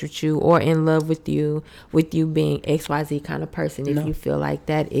in marriage with you or in love with you being XYZ kind of person if you feel like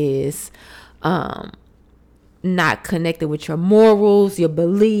that is not connected with your morals, your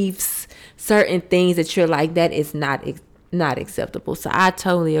beliefs, certain things that you're like, that is not acceptable. So I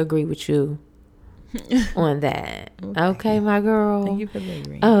totally agree with you on that. Okay, my girl. Thank you for the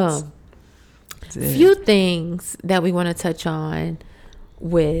agreement. Few things that we want to touch on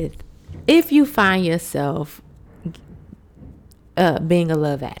with if you find yourself being a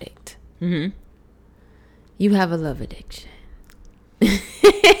love addict. You have a love addiction.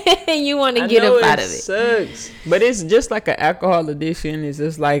 You want to get up out of it. Sucks. But it's just like an alcohol addiction. It's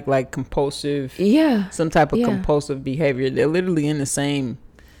just like compulsive. Yeah. Some type of compulsive behavior. They're literally in the same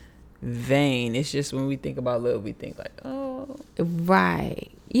vein. It's just when we think about love, we think like, oh.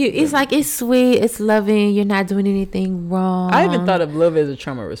 Right. It's like, it's sweet. It's loving. You're not doing anything wrong. I even thought of love as a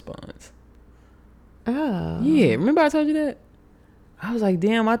trauma response. Oh. Yeah. Remember I told you that? I was like,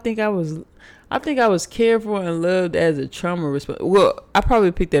 damn, I think I was cared for and loved as a trauma response. Well, I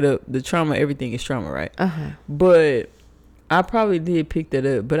probably picked that up. The trauma, everything is trauma, right? But I probably did pick that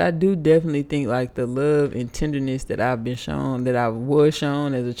up. But I do definitely think like the love and tenderness that I've been shown, that I was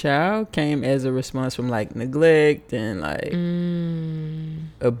shown as a child, came as a response from like neglect and like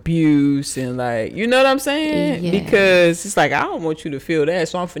abuse and like, you know what I'm saying? Yeah. Because it's like, I don't want you to feel that,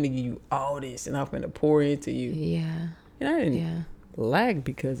 so I'm finna give you all this and I'm finna pour into you. Yeah. And I didn't lack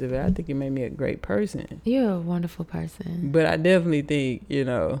because of it. I think it made me a great person. You're a wonderful person. But I definitely think,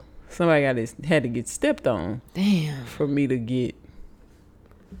 somebody had to get stepped on. Damn. For me to get.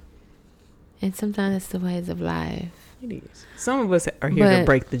 And sometimes it's the ways of life. It is. Some of us are here to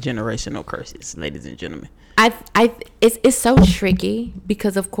break the generational curses, ladies and gentlemen. It's so tricky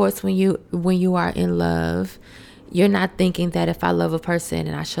because of course when you are in love, you're not thinking that if I love a person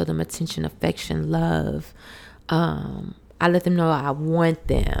and I show them attention, affection, love, I let them know I want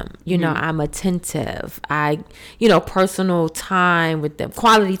them. I'm attentive. Personal time with them,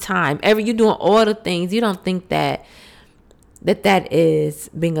 quality time. You're doing all the things. You don't think that that is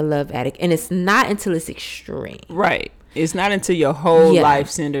being a love addict. And it's not until it's extreme. Right. It's not until your whole life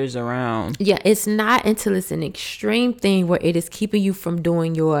centers around. Yeah, it's not until it's an extreme thing where it is keeping you from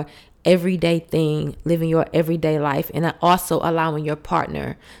doing your everyday thing, living your everyday life, and also allowing your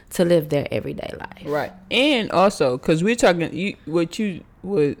partner to live their everyday life. Right. And also, because we're talking, what you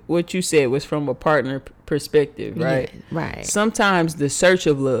said was from a partner perspective, right? Yeah, right. Sometimes the search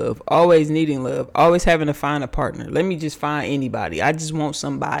of love, always needing love, always having to find a partner. Let me just find anybody. I just want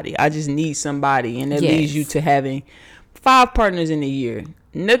somebody. I just need somebody. And that leads you to having 5 partners in a year.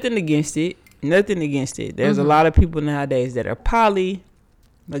 Nothing against it. There's a lot of people nowadays that are poly.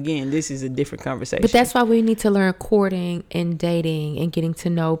 Again, this is a different conversation. But that's why we need to learn courting and dating and getting to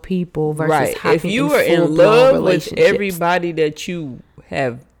know people versus right. If you are in love with everybody that you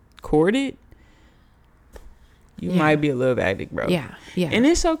have courted, you might be a love addict, bro. Yeah. And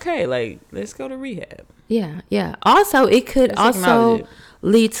it's okay. Like, let's go to rehab. Yeah. Also, it could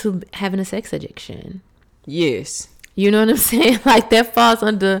lead to having a sex addiction. Yes. You know what I'm saying? Like, that falls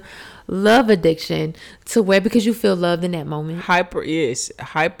under love addiction, to where, because you feel loved in that moment.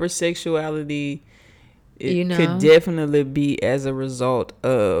 Hypersexuality, could definitely be as a result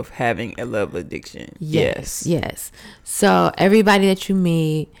of having a love addiction. Yes. So everybody that you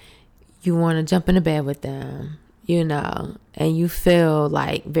meet, you want to jump into bed with them, and you feel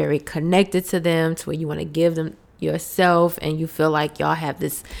like very connected to them, to where you want to give them yourself, and you feel like y'all have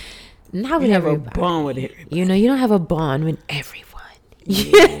this. Not with everybody. Have a bond with everybody. You don't have a bond with everyone.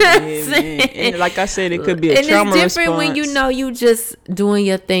 Man. And like I said, it could be a trauma response. It's different when you just doing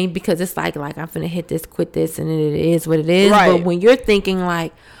your thing, because it's like I'm finna hit this, quit this, and it is what it is. Right. But when you're thinking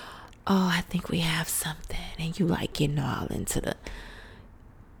like, oh, I think we have something, and you like getting all into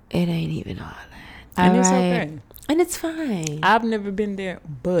it ain't even all that. And it's okay. And it's fine. I've never been there,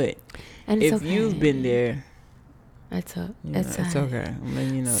 but if you've been there, it's okay. It's okay. I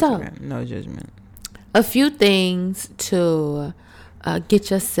mean, so, it's okay. No judgment. A few things to get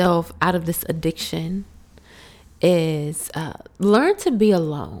yourself out of this addiction is learn to be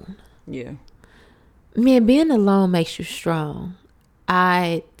alone. Yeah. Man, being alone makes you strong.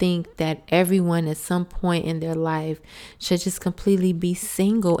 I think that everyone at some point in their life should just completely be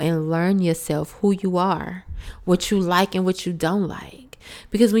single and learn yourself, who you are, what you like and what you don't like.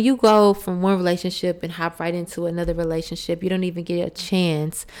 Because when you go from one relationship and hop right into another relationship, you don't even get a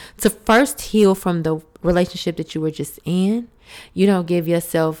chance to first heal from the relationship that you were just in. You don't give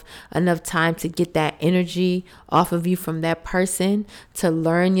yourself enough time to get that energy off of you from that person, to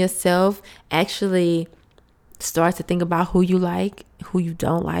learn yourself, actually start to think about who you like, who you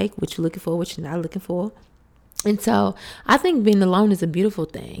don't like, what you're looking for, what you're not looking for. And so I think being alone is a beautiful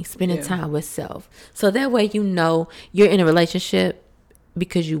thing, spending time with self. So that way you're in a relationship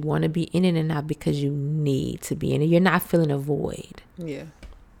because you want to be in it and not because you need to be in it. You're not feeling a void. Yeah.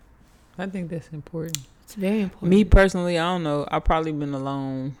 I think that's important. It's very important. Me personally, I don't know. I've probably been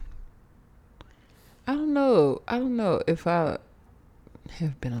alone. I don't know if I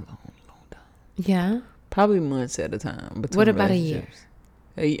have been alone a long time. Yeah. Probably months at a time. What about a year?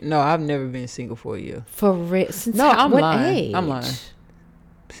 No, I've never been single for a year. For real? I'm what lying. age? I'm lying.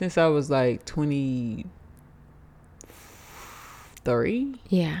 Since I was like 23.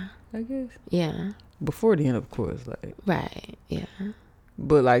 Yeah. I guess. Yeah. Before then, of course, like. Right. Yeah.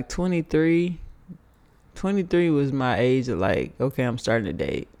 But like 23 was my age of like, okay, I'm starting to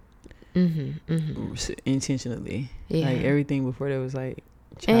date. Intentionally. Yeah. Like everything before that was like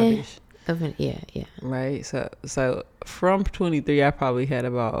childish. Yeah. Right. So from 23, I probably had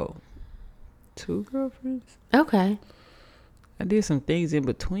about 2 girlfriends. Okay. I did some things in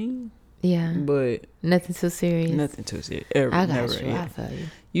between. Yeah. But nothing too serious. Ever. I got never, you. yeah. I feel you.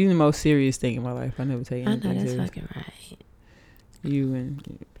 You the most serious thing in my life. I never take anything serious. I know that's fucking right. You in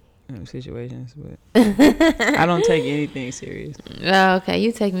situations, but I don't take anything serious. Oh, okay,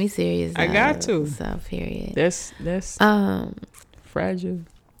 you take me serious. I got to. So period. That's fragile.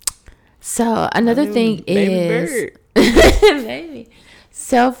 So another thing is baby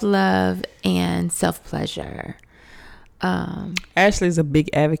self-love and self-pleasure. Ashley's a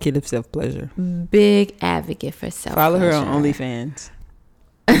big advocate of self-pleasure. Big advocate for self-pleasure. Follow her on OnlyFans.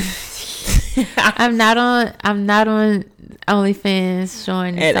 I'm not on OnlyFans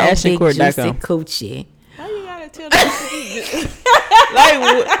showing at so Ash and big Cort. juicy coochie. How you gotta tell that? Like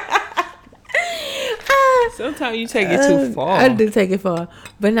what? Sometimes you take it too far. I do take it far,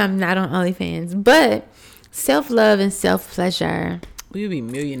 but I'm not on OnlyFans. But self-love and self-pleasure. We'll be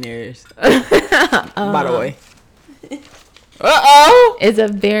millionaires. By the way. It's a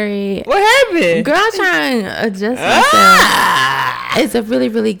very... What happened? Girl, I'm trying to adjust myself. It's a really,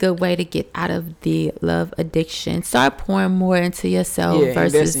 really good way to get out of the love addiction. Start pouring more into yourself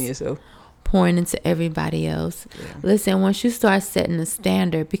versus invest in yourself. Pouring into everybody else. Yeah. Listen, once you start setting a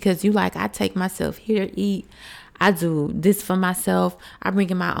standard, because you like, I take myself here to eat. I do this for myself. I bring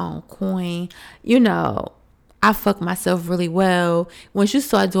in my own coin. You know, I fuck myself really well. Once you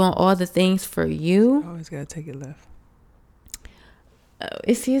start doing all the things for you. Always got to take it left.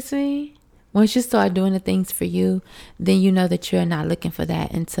 Excuse me? Once you start doing the things for you, then you know that you're not looking for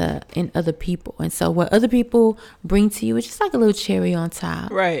that in other people. And so what other people bring to you is just like a little cherry on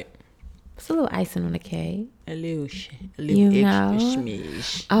top. Right. It's a little icing on the cake. A little you extra know?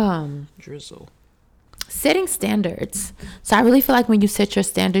 smidge. Drizzle. Setting standards. So I really feel like when you set your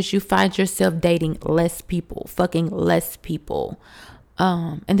standards, you find yourself dating less people, fucking less people.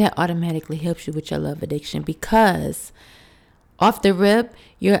 And that automatically helps you with your love addiction, because off the rip,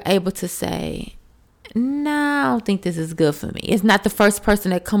 you're able to say, no, I don't think this is good for me. It's not the first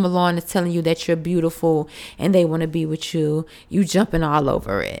person that come along and telling you that you're beautiful and they want to be with you. You jumping all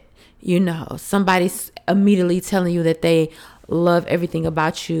over it. You know, somebody's immediately telling you that they love everything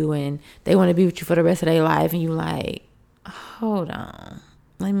about you and they want to be with you for the rest of their life. And you like, hold on.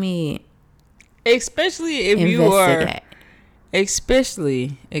 Let me Especially if you are,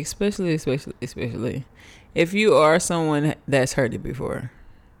 especially if you are someone that's heard it before.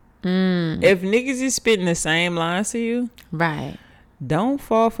 If niggas is spitting the same lines to you, right, don't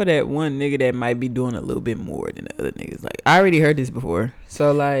fall for that one nigga that might be doing a little bit more than the other niggas. Like, I already heard this before.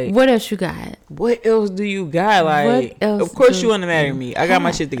 So, like, what else you got? What else do you got? Like, of course you want to marry me. I got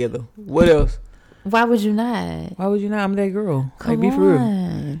my shit together. What else? Why would you not? Why would you not? I'm that girl. Come like, be on. for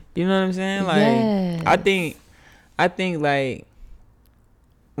real. You know what I'm saying? Like, yes. I think like,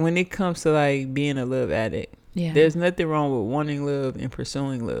 when it comes to like being a love addict, there's nothing wrong with wanting love and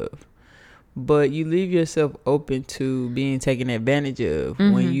pursuing love. But you leave yourself open to being taken advantage of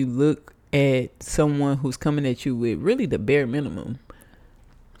when you look at someone who's coming at you with really the bare minimum.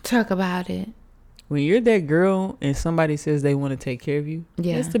 Talk about it. When you're that girl and somebody says they want to take care of you,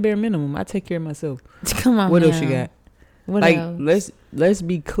 that's the bare minimum. I take care of myself. Come on, what now. else you got? What like, else? let's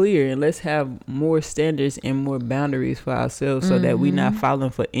be clear and let's have more standards and more boundaries for ourselves so that we not falling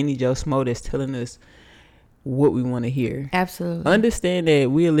for any Joe Smo that's telling us what we want to hear. Absolutely. Understand that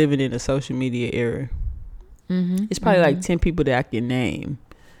we are living in a social media era. It's probably like 10 people that I can name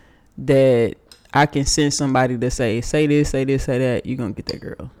that I can send somebody to say this, say that. You're going to get that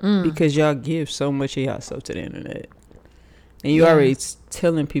girl. Because y'all give so much of y'all to the internet. And you already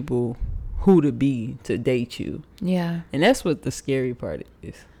telling people who to be to date you. Yeah. And that's what the scary part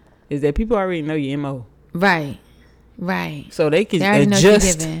is that people already know your MO. Right. So they can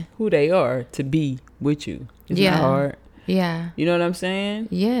adjust who they are to be with you. It's not hard. Yeah. You know what I'm saying?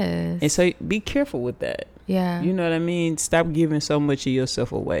 Yes. And so be careful with that. Yeah. You know what I mean? Stop giving so much of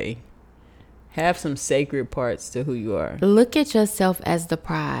yourself away. Have some sacred parts to who you are. Look at yourself as the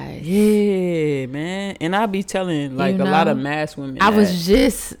prize. Yeah, man. And I be telling like a lot of mass women. I was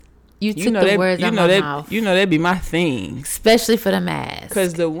just... You took the words out of my mouth. You know, that'd be my thing. Especially for the mass.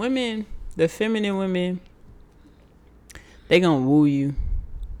 Because the women, the feminine women, they gonna woo you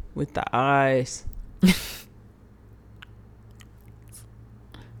with the eyes.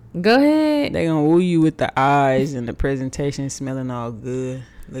 Go ahead. They gonna woo you with the eyes and the presentation smelling all good,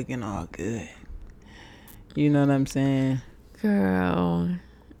 looking all good. You know what I'm saying? Girl.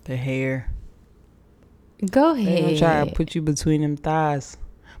 The hair. Go ahead. They gonna try to put you between them thighs.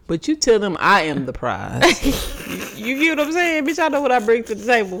 But you tell them I am the prize. you get what I'm saying? Bitch, I know what I bring to the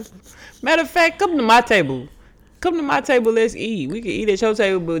table. Matter of fact, come to my table. Come to my table, let's eat. We can eat at your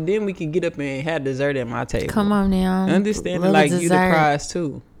table, but then we can get up and have dessert at my table. Come on now. Understand like you the prize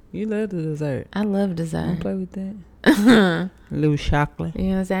too. You love the dessert. I love dessert. Don't play with that. A little chocolate. You know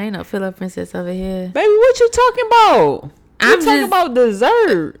what I'm saying? Ain't no Philip Princess over here. Baby, what you talking about? I'm talking about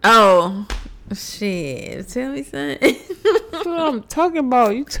dessert. Oh. Shit. Tell me something. That's what I'm talking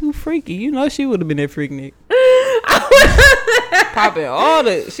about. You too freaky. You know she would have been that freak Nick. Popping all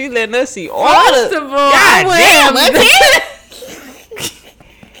the... She letting us see all First of all, God damn, I'm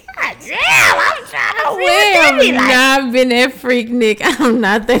not been that freak Nick. I'm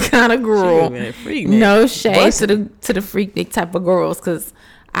not that kind of girl. Been that freak Nick. No shade to the freak Nick type of girls, because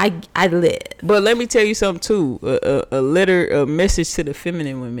I live. But let me tell you something too. A message to the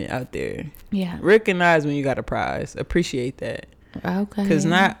feminine women out there. Yeah. Recognize when you got a prize. Appreciate that. Okay. Because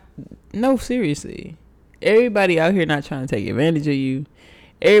seriously. Everybody out here not trying to take advantage of you.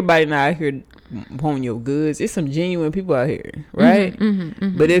 everybody not out here wanting your goods. It's some genuine people out here, right?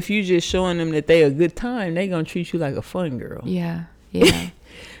 But if you just showing them that they a good time, they gonna treat you like a fun girl. Yeah. You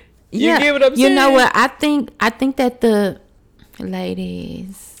get what I'm saying? You know what? I think that the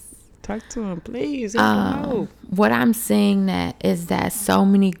ladies, talk to them, please. what I'm seeing is that so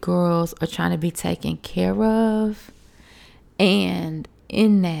many girls are trying to be taken care of, and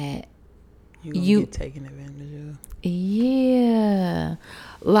in that you get taken advantage of. Yeah,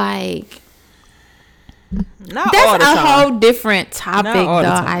 like not that's all the a time. whole different topic, though.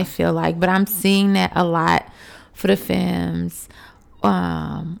 I feel like, but I'm seeing that a lot for the femmes,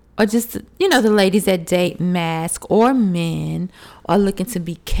 or just the ladies that date masc or men are looking to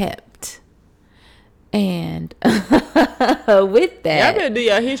be kept. And with that, y'all better do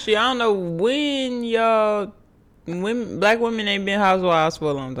your history. I don't know when black women ain't been housewives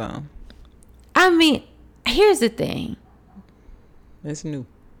for a long time. I mean, here's the thing. It's new.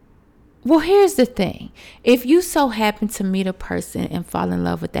 Well, here's the thing. If you so happen to meet a person and fall in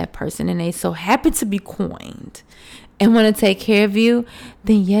love with that person, and they so happen to be coined and want to take care of you,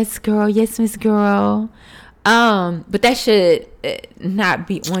 then yes, girl, yes, Miss Girl. But that should not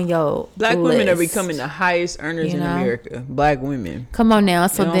be on your black list. Women are becoming the highest earners in America. Black women. Come on now.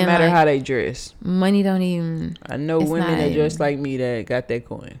 So it don't then, matter how they dress. Money don't even. I know women that dress like me that got that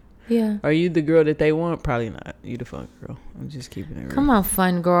coin. Yeah. Are you the girl that they want? Probably not. You the fun girl. I'm just keeping it real. Come on,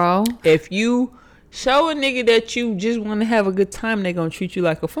 fun girl. If you show a nigga that you just want to have a good time, they gonna treat you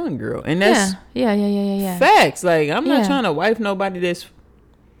like a fun girl, and that's yeah. facts. Like, I'm not trying to wife nobody that's.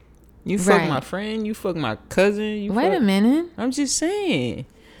 You fuck my friend. You fuck my cousin. Wait a minute. I'm just saying.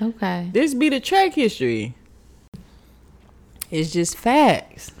 Okay. This be the track history. It's just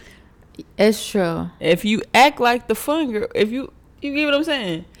facts. It's true. If you act like the fun girl, you get what I'm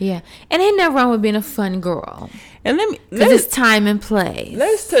saying? Yeah. And ain't nothing wrong with being a fun girl. And because it's time and place.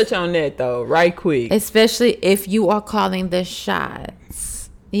 Let's touch on that, though, right quick. Especially if you are calling the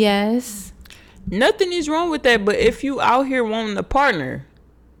shots. Yes. Nothing is wrong with that, but if you out here wanting a partner,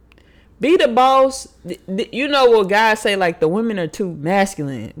 be the boss. You know what guys say, like, the women are too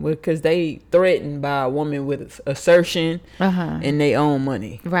masculine because they threatened by a woman with assertion and they own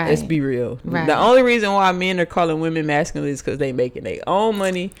money. Right. Let's be real. Right. The only reason why men are calling women masculine is because they making their own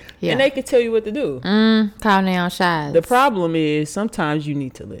money and they can tell you what to do. Calling their own shots. The problem is sometimes you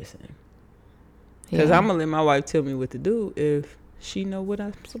need to listen. Because I'm going to let my wife tell me what to do if she know what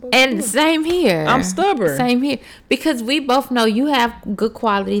I'm supposed to do. And same here. I'm stubborn. Same here. Because we both know you have good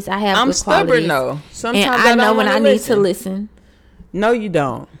qualities. I have good qualities. I'm stubborn, though. Sometimes and I know when I need to listen. No, you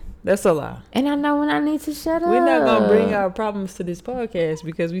don't. That's a lie. And I know when I need to shut up. We're not going to bring our problems to this podcast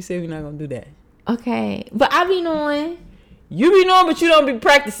because we said we're not going to do that. Okay. But I be knowing. You be knowing, but you don't be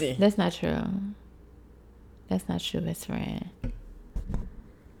practicing. That's not true. That's not true, best friend.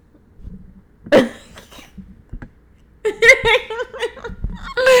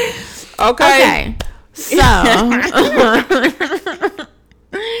 Okay. So.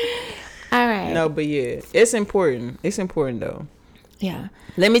 All right. No, but yeah, it's important. It's important though. Yeah.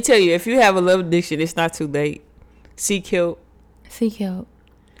 Let me tell you, if you have a love addiction, it's not too late. Seek help. Seek help.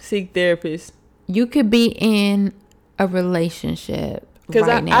 Seek therapists. You could be in a relationship. Because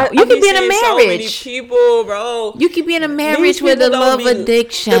right now. You could be in a marriage. So many people, bro. You could be in a marriage with a love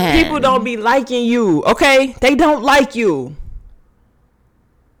addiction. The people don't be liking you, okay? They don't like you.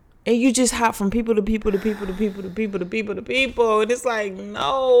 And you just hop from people to people to people to people to people to people to people. And it's like,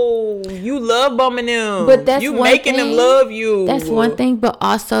 no, you love bumming them. But that's you one making thing, them love you. That's one thing. But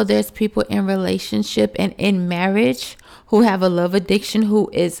also there's people in relationship and in marriage who have a love addiction who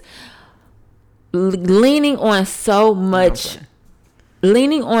is leaning on so much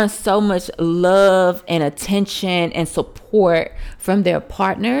love and attention and support from their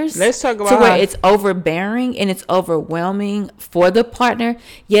partners. Let's talk about to where it's overbearing and it's overwhelming for the partner.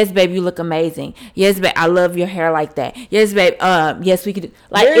 Yes, babe, you look amazing. Yes, babe, I love your hair like that. Yes, babe, yes, we could.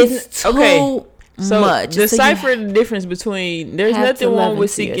 Like, it's too much. Decipher the difference between. There's nothing wrong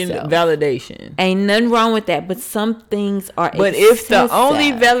with seeking validation. Ain't nothing wrong with that, but some things are. But if the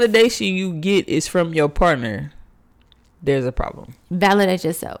only validation you get is from your partner, there's a problem. Validate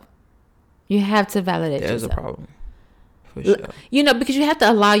yourself. You have to validate yourself. There's a problem. For sure. You know, because you have to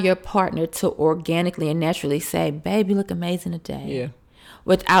allow your partner to organically and naturally say, babe, you look amazing today. Yeah.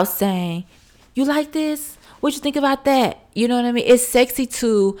 Without saying, you like this? What you think about that? You know what I mean? It's sexy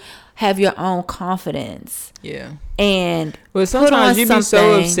to have your own confidence. Yeah. And well, sometimes you be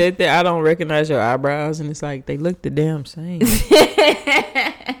so upset that I don't recognize your eyebrows, and it's like they look the damn same.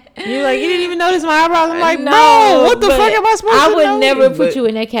 You're like, you didn't even notice my eyebrows. I'm like, No, bro, what the but fuck am I supposed I to would notice? never put But you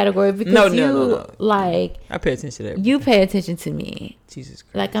in that category because no. like I pay attention to that. you pay attention to me. Jesus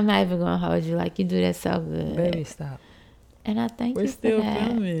Christ. Like I'm not even gonna hold you. Like you do that so good. Baby, stop. And I thank We're you for still that.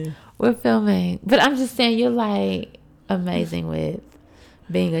 filming. We're filming, but I'm just saying you're like amazing with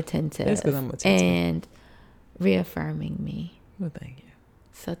being attentive. That's because I'm attentive. And reaffirming me. Well, thank you.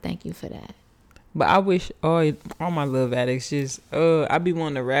 So thank you for that. But I wish all my love addicts just I be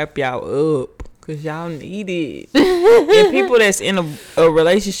wanting to wrap y'all up because y'all need it. And people that's in a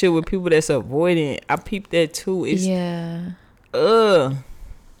relationship with people that's avoidant, I peep that too. It's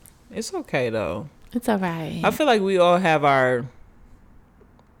it's okay though. It's all right. I feel like we all have our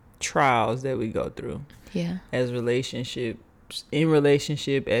trials that we go through. Yeah. As in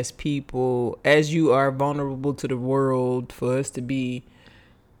relationship, as people, as you are vulnerable to the world, for us to be,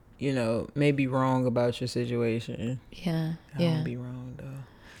 maybe wrong about your situation. Yeah. I don't be wrong though.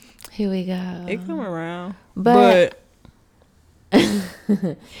 Here we go. It come around. But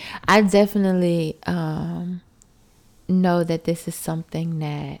I definitely know that this is something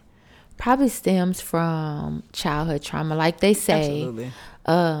that probably stems from childhood trauma. Like they say, absolutely.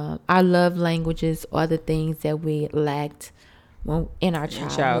 Our love languages are the things that we lacked in our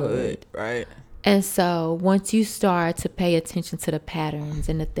childhood. Right. And so once you start to pay attention to the patterns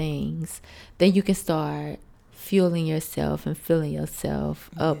and the things, then you can start fueling yourself and filling yourself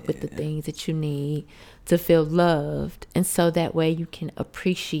up with the things that you need to feel loved. And so that way you can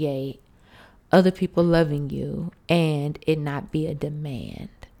appreciate other people loving you and it not be a demand.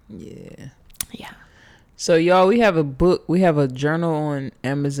 Yeah. Yeah. So y'all, we have a book, we have a journal on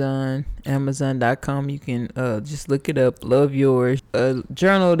amazon.com. You can just look it up, Love Yours, a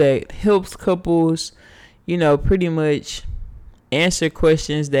journal that helps couples, pretty much answer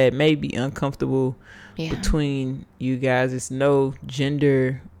questions that may be uncomfortable between you guys. It's no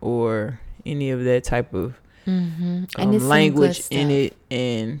gender or any of that type of language in it,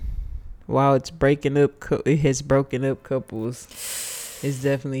 and while it's breaking up, it has broken up couples. It's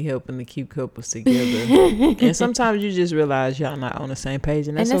definitely helping to keep couples together. And sometimes you just realize y'all not on the same page,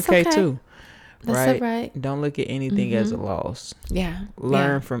 and that's okay too. That's right. Don't look at anything as a loss. Yeah.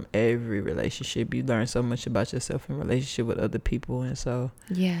 Learn from every relationship. You learn so much about yourself in relationship with other people, and so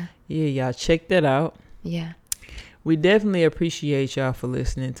y'all check that out. Yeah. We definitely appreciate y'all for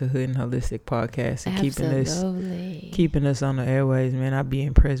listening to Hood and Holistic Podcast and keeping us on the airways, man. I be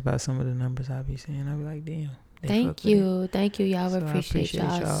impressed by some of the numbers I be seeing. I be like, damn. Thank you, y'all. So appreciate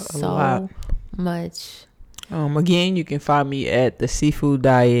y'all so much. Again, you can find me at the Seafood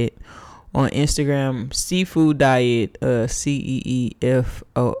Diet on Instagram. Seafood Diet, CEEFOODDIET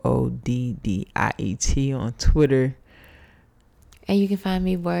on Twitter. And you can find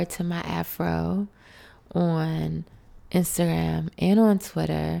me Word to My Afro on Instagram and on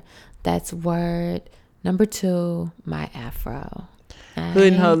Twitter. That's Word 2 My Afro.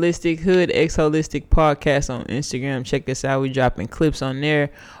 Hood and Holistic, Hood X Holistic Podcast on Instagram. Check us out. We dropping clips on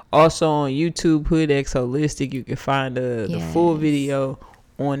there. Also on YouTube, Hood X Holistic. You can find the full video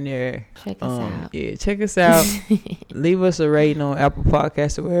on there. Check us out. Yeah, check us out. Leave us a rating on Apple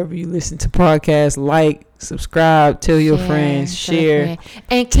Podcasts or wherever you listen to podcasts. Like, subscribe, tell your friends, share,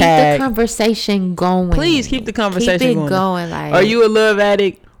 and keep the conversation going. Please keep the conversation going. Are you a love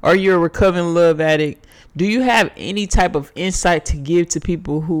addict? Are you a recovering love addict? Do you have any type of insight to give to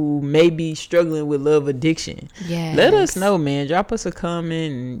people who may be struggling with love addiction? Yes. Let us know, man. Drop us a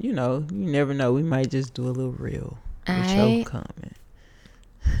comment, and you never know. We might just do a little reel with your comment.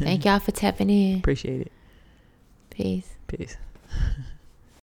 Thank y'all for tapping in. Appreciate it. Peace. Peace.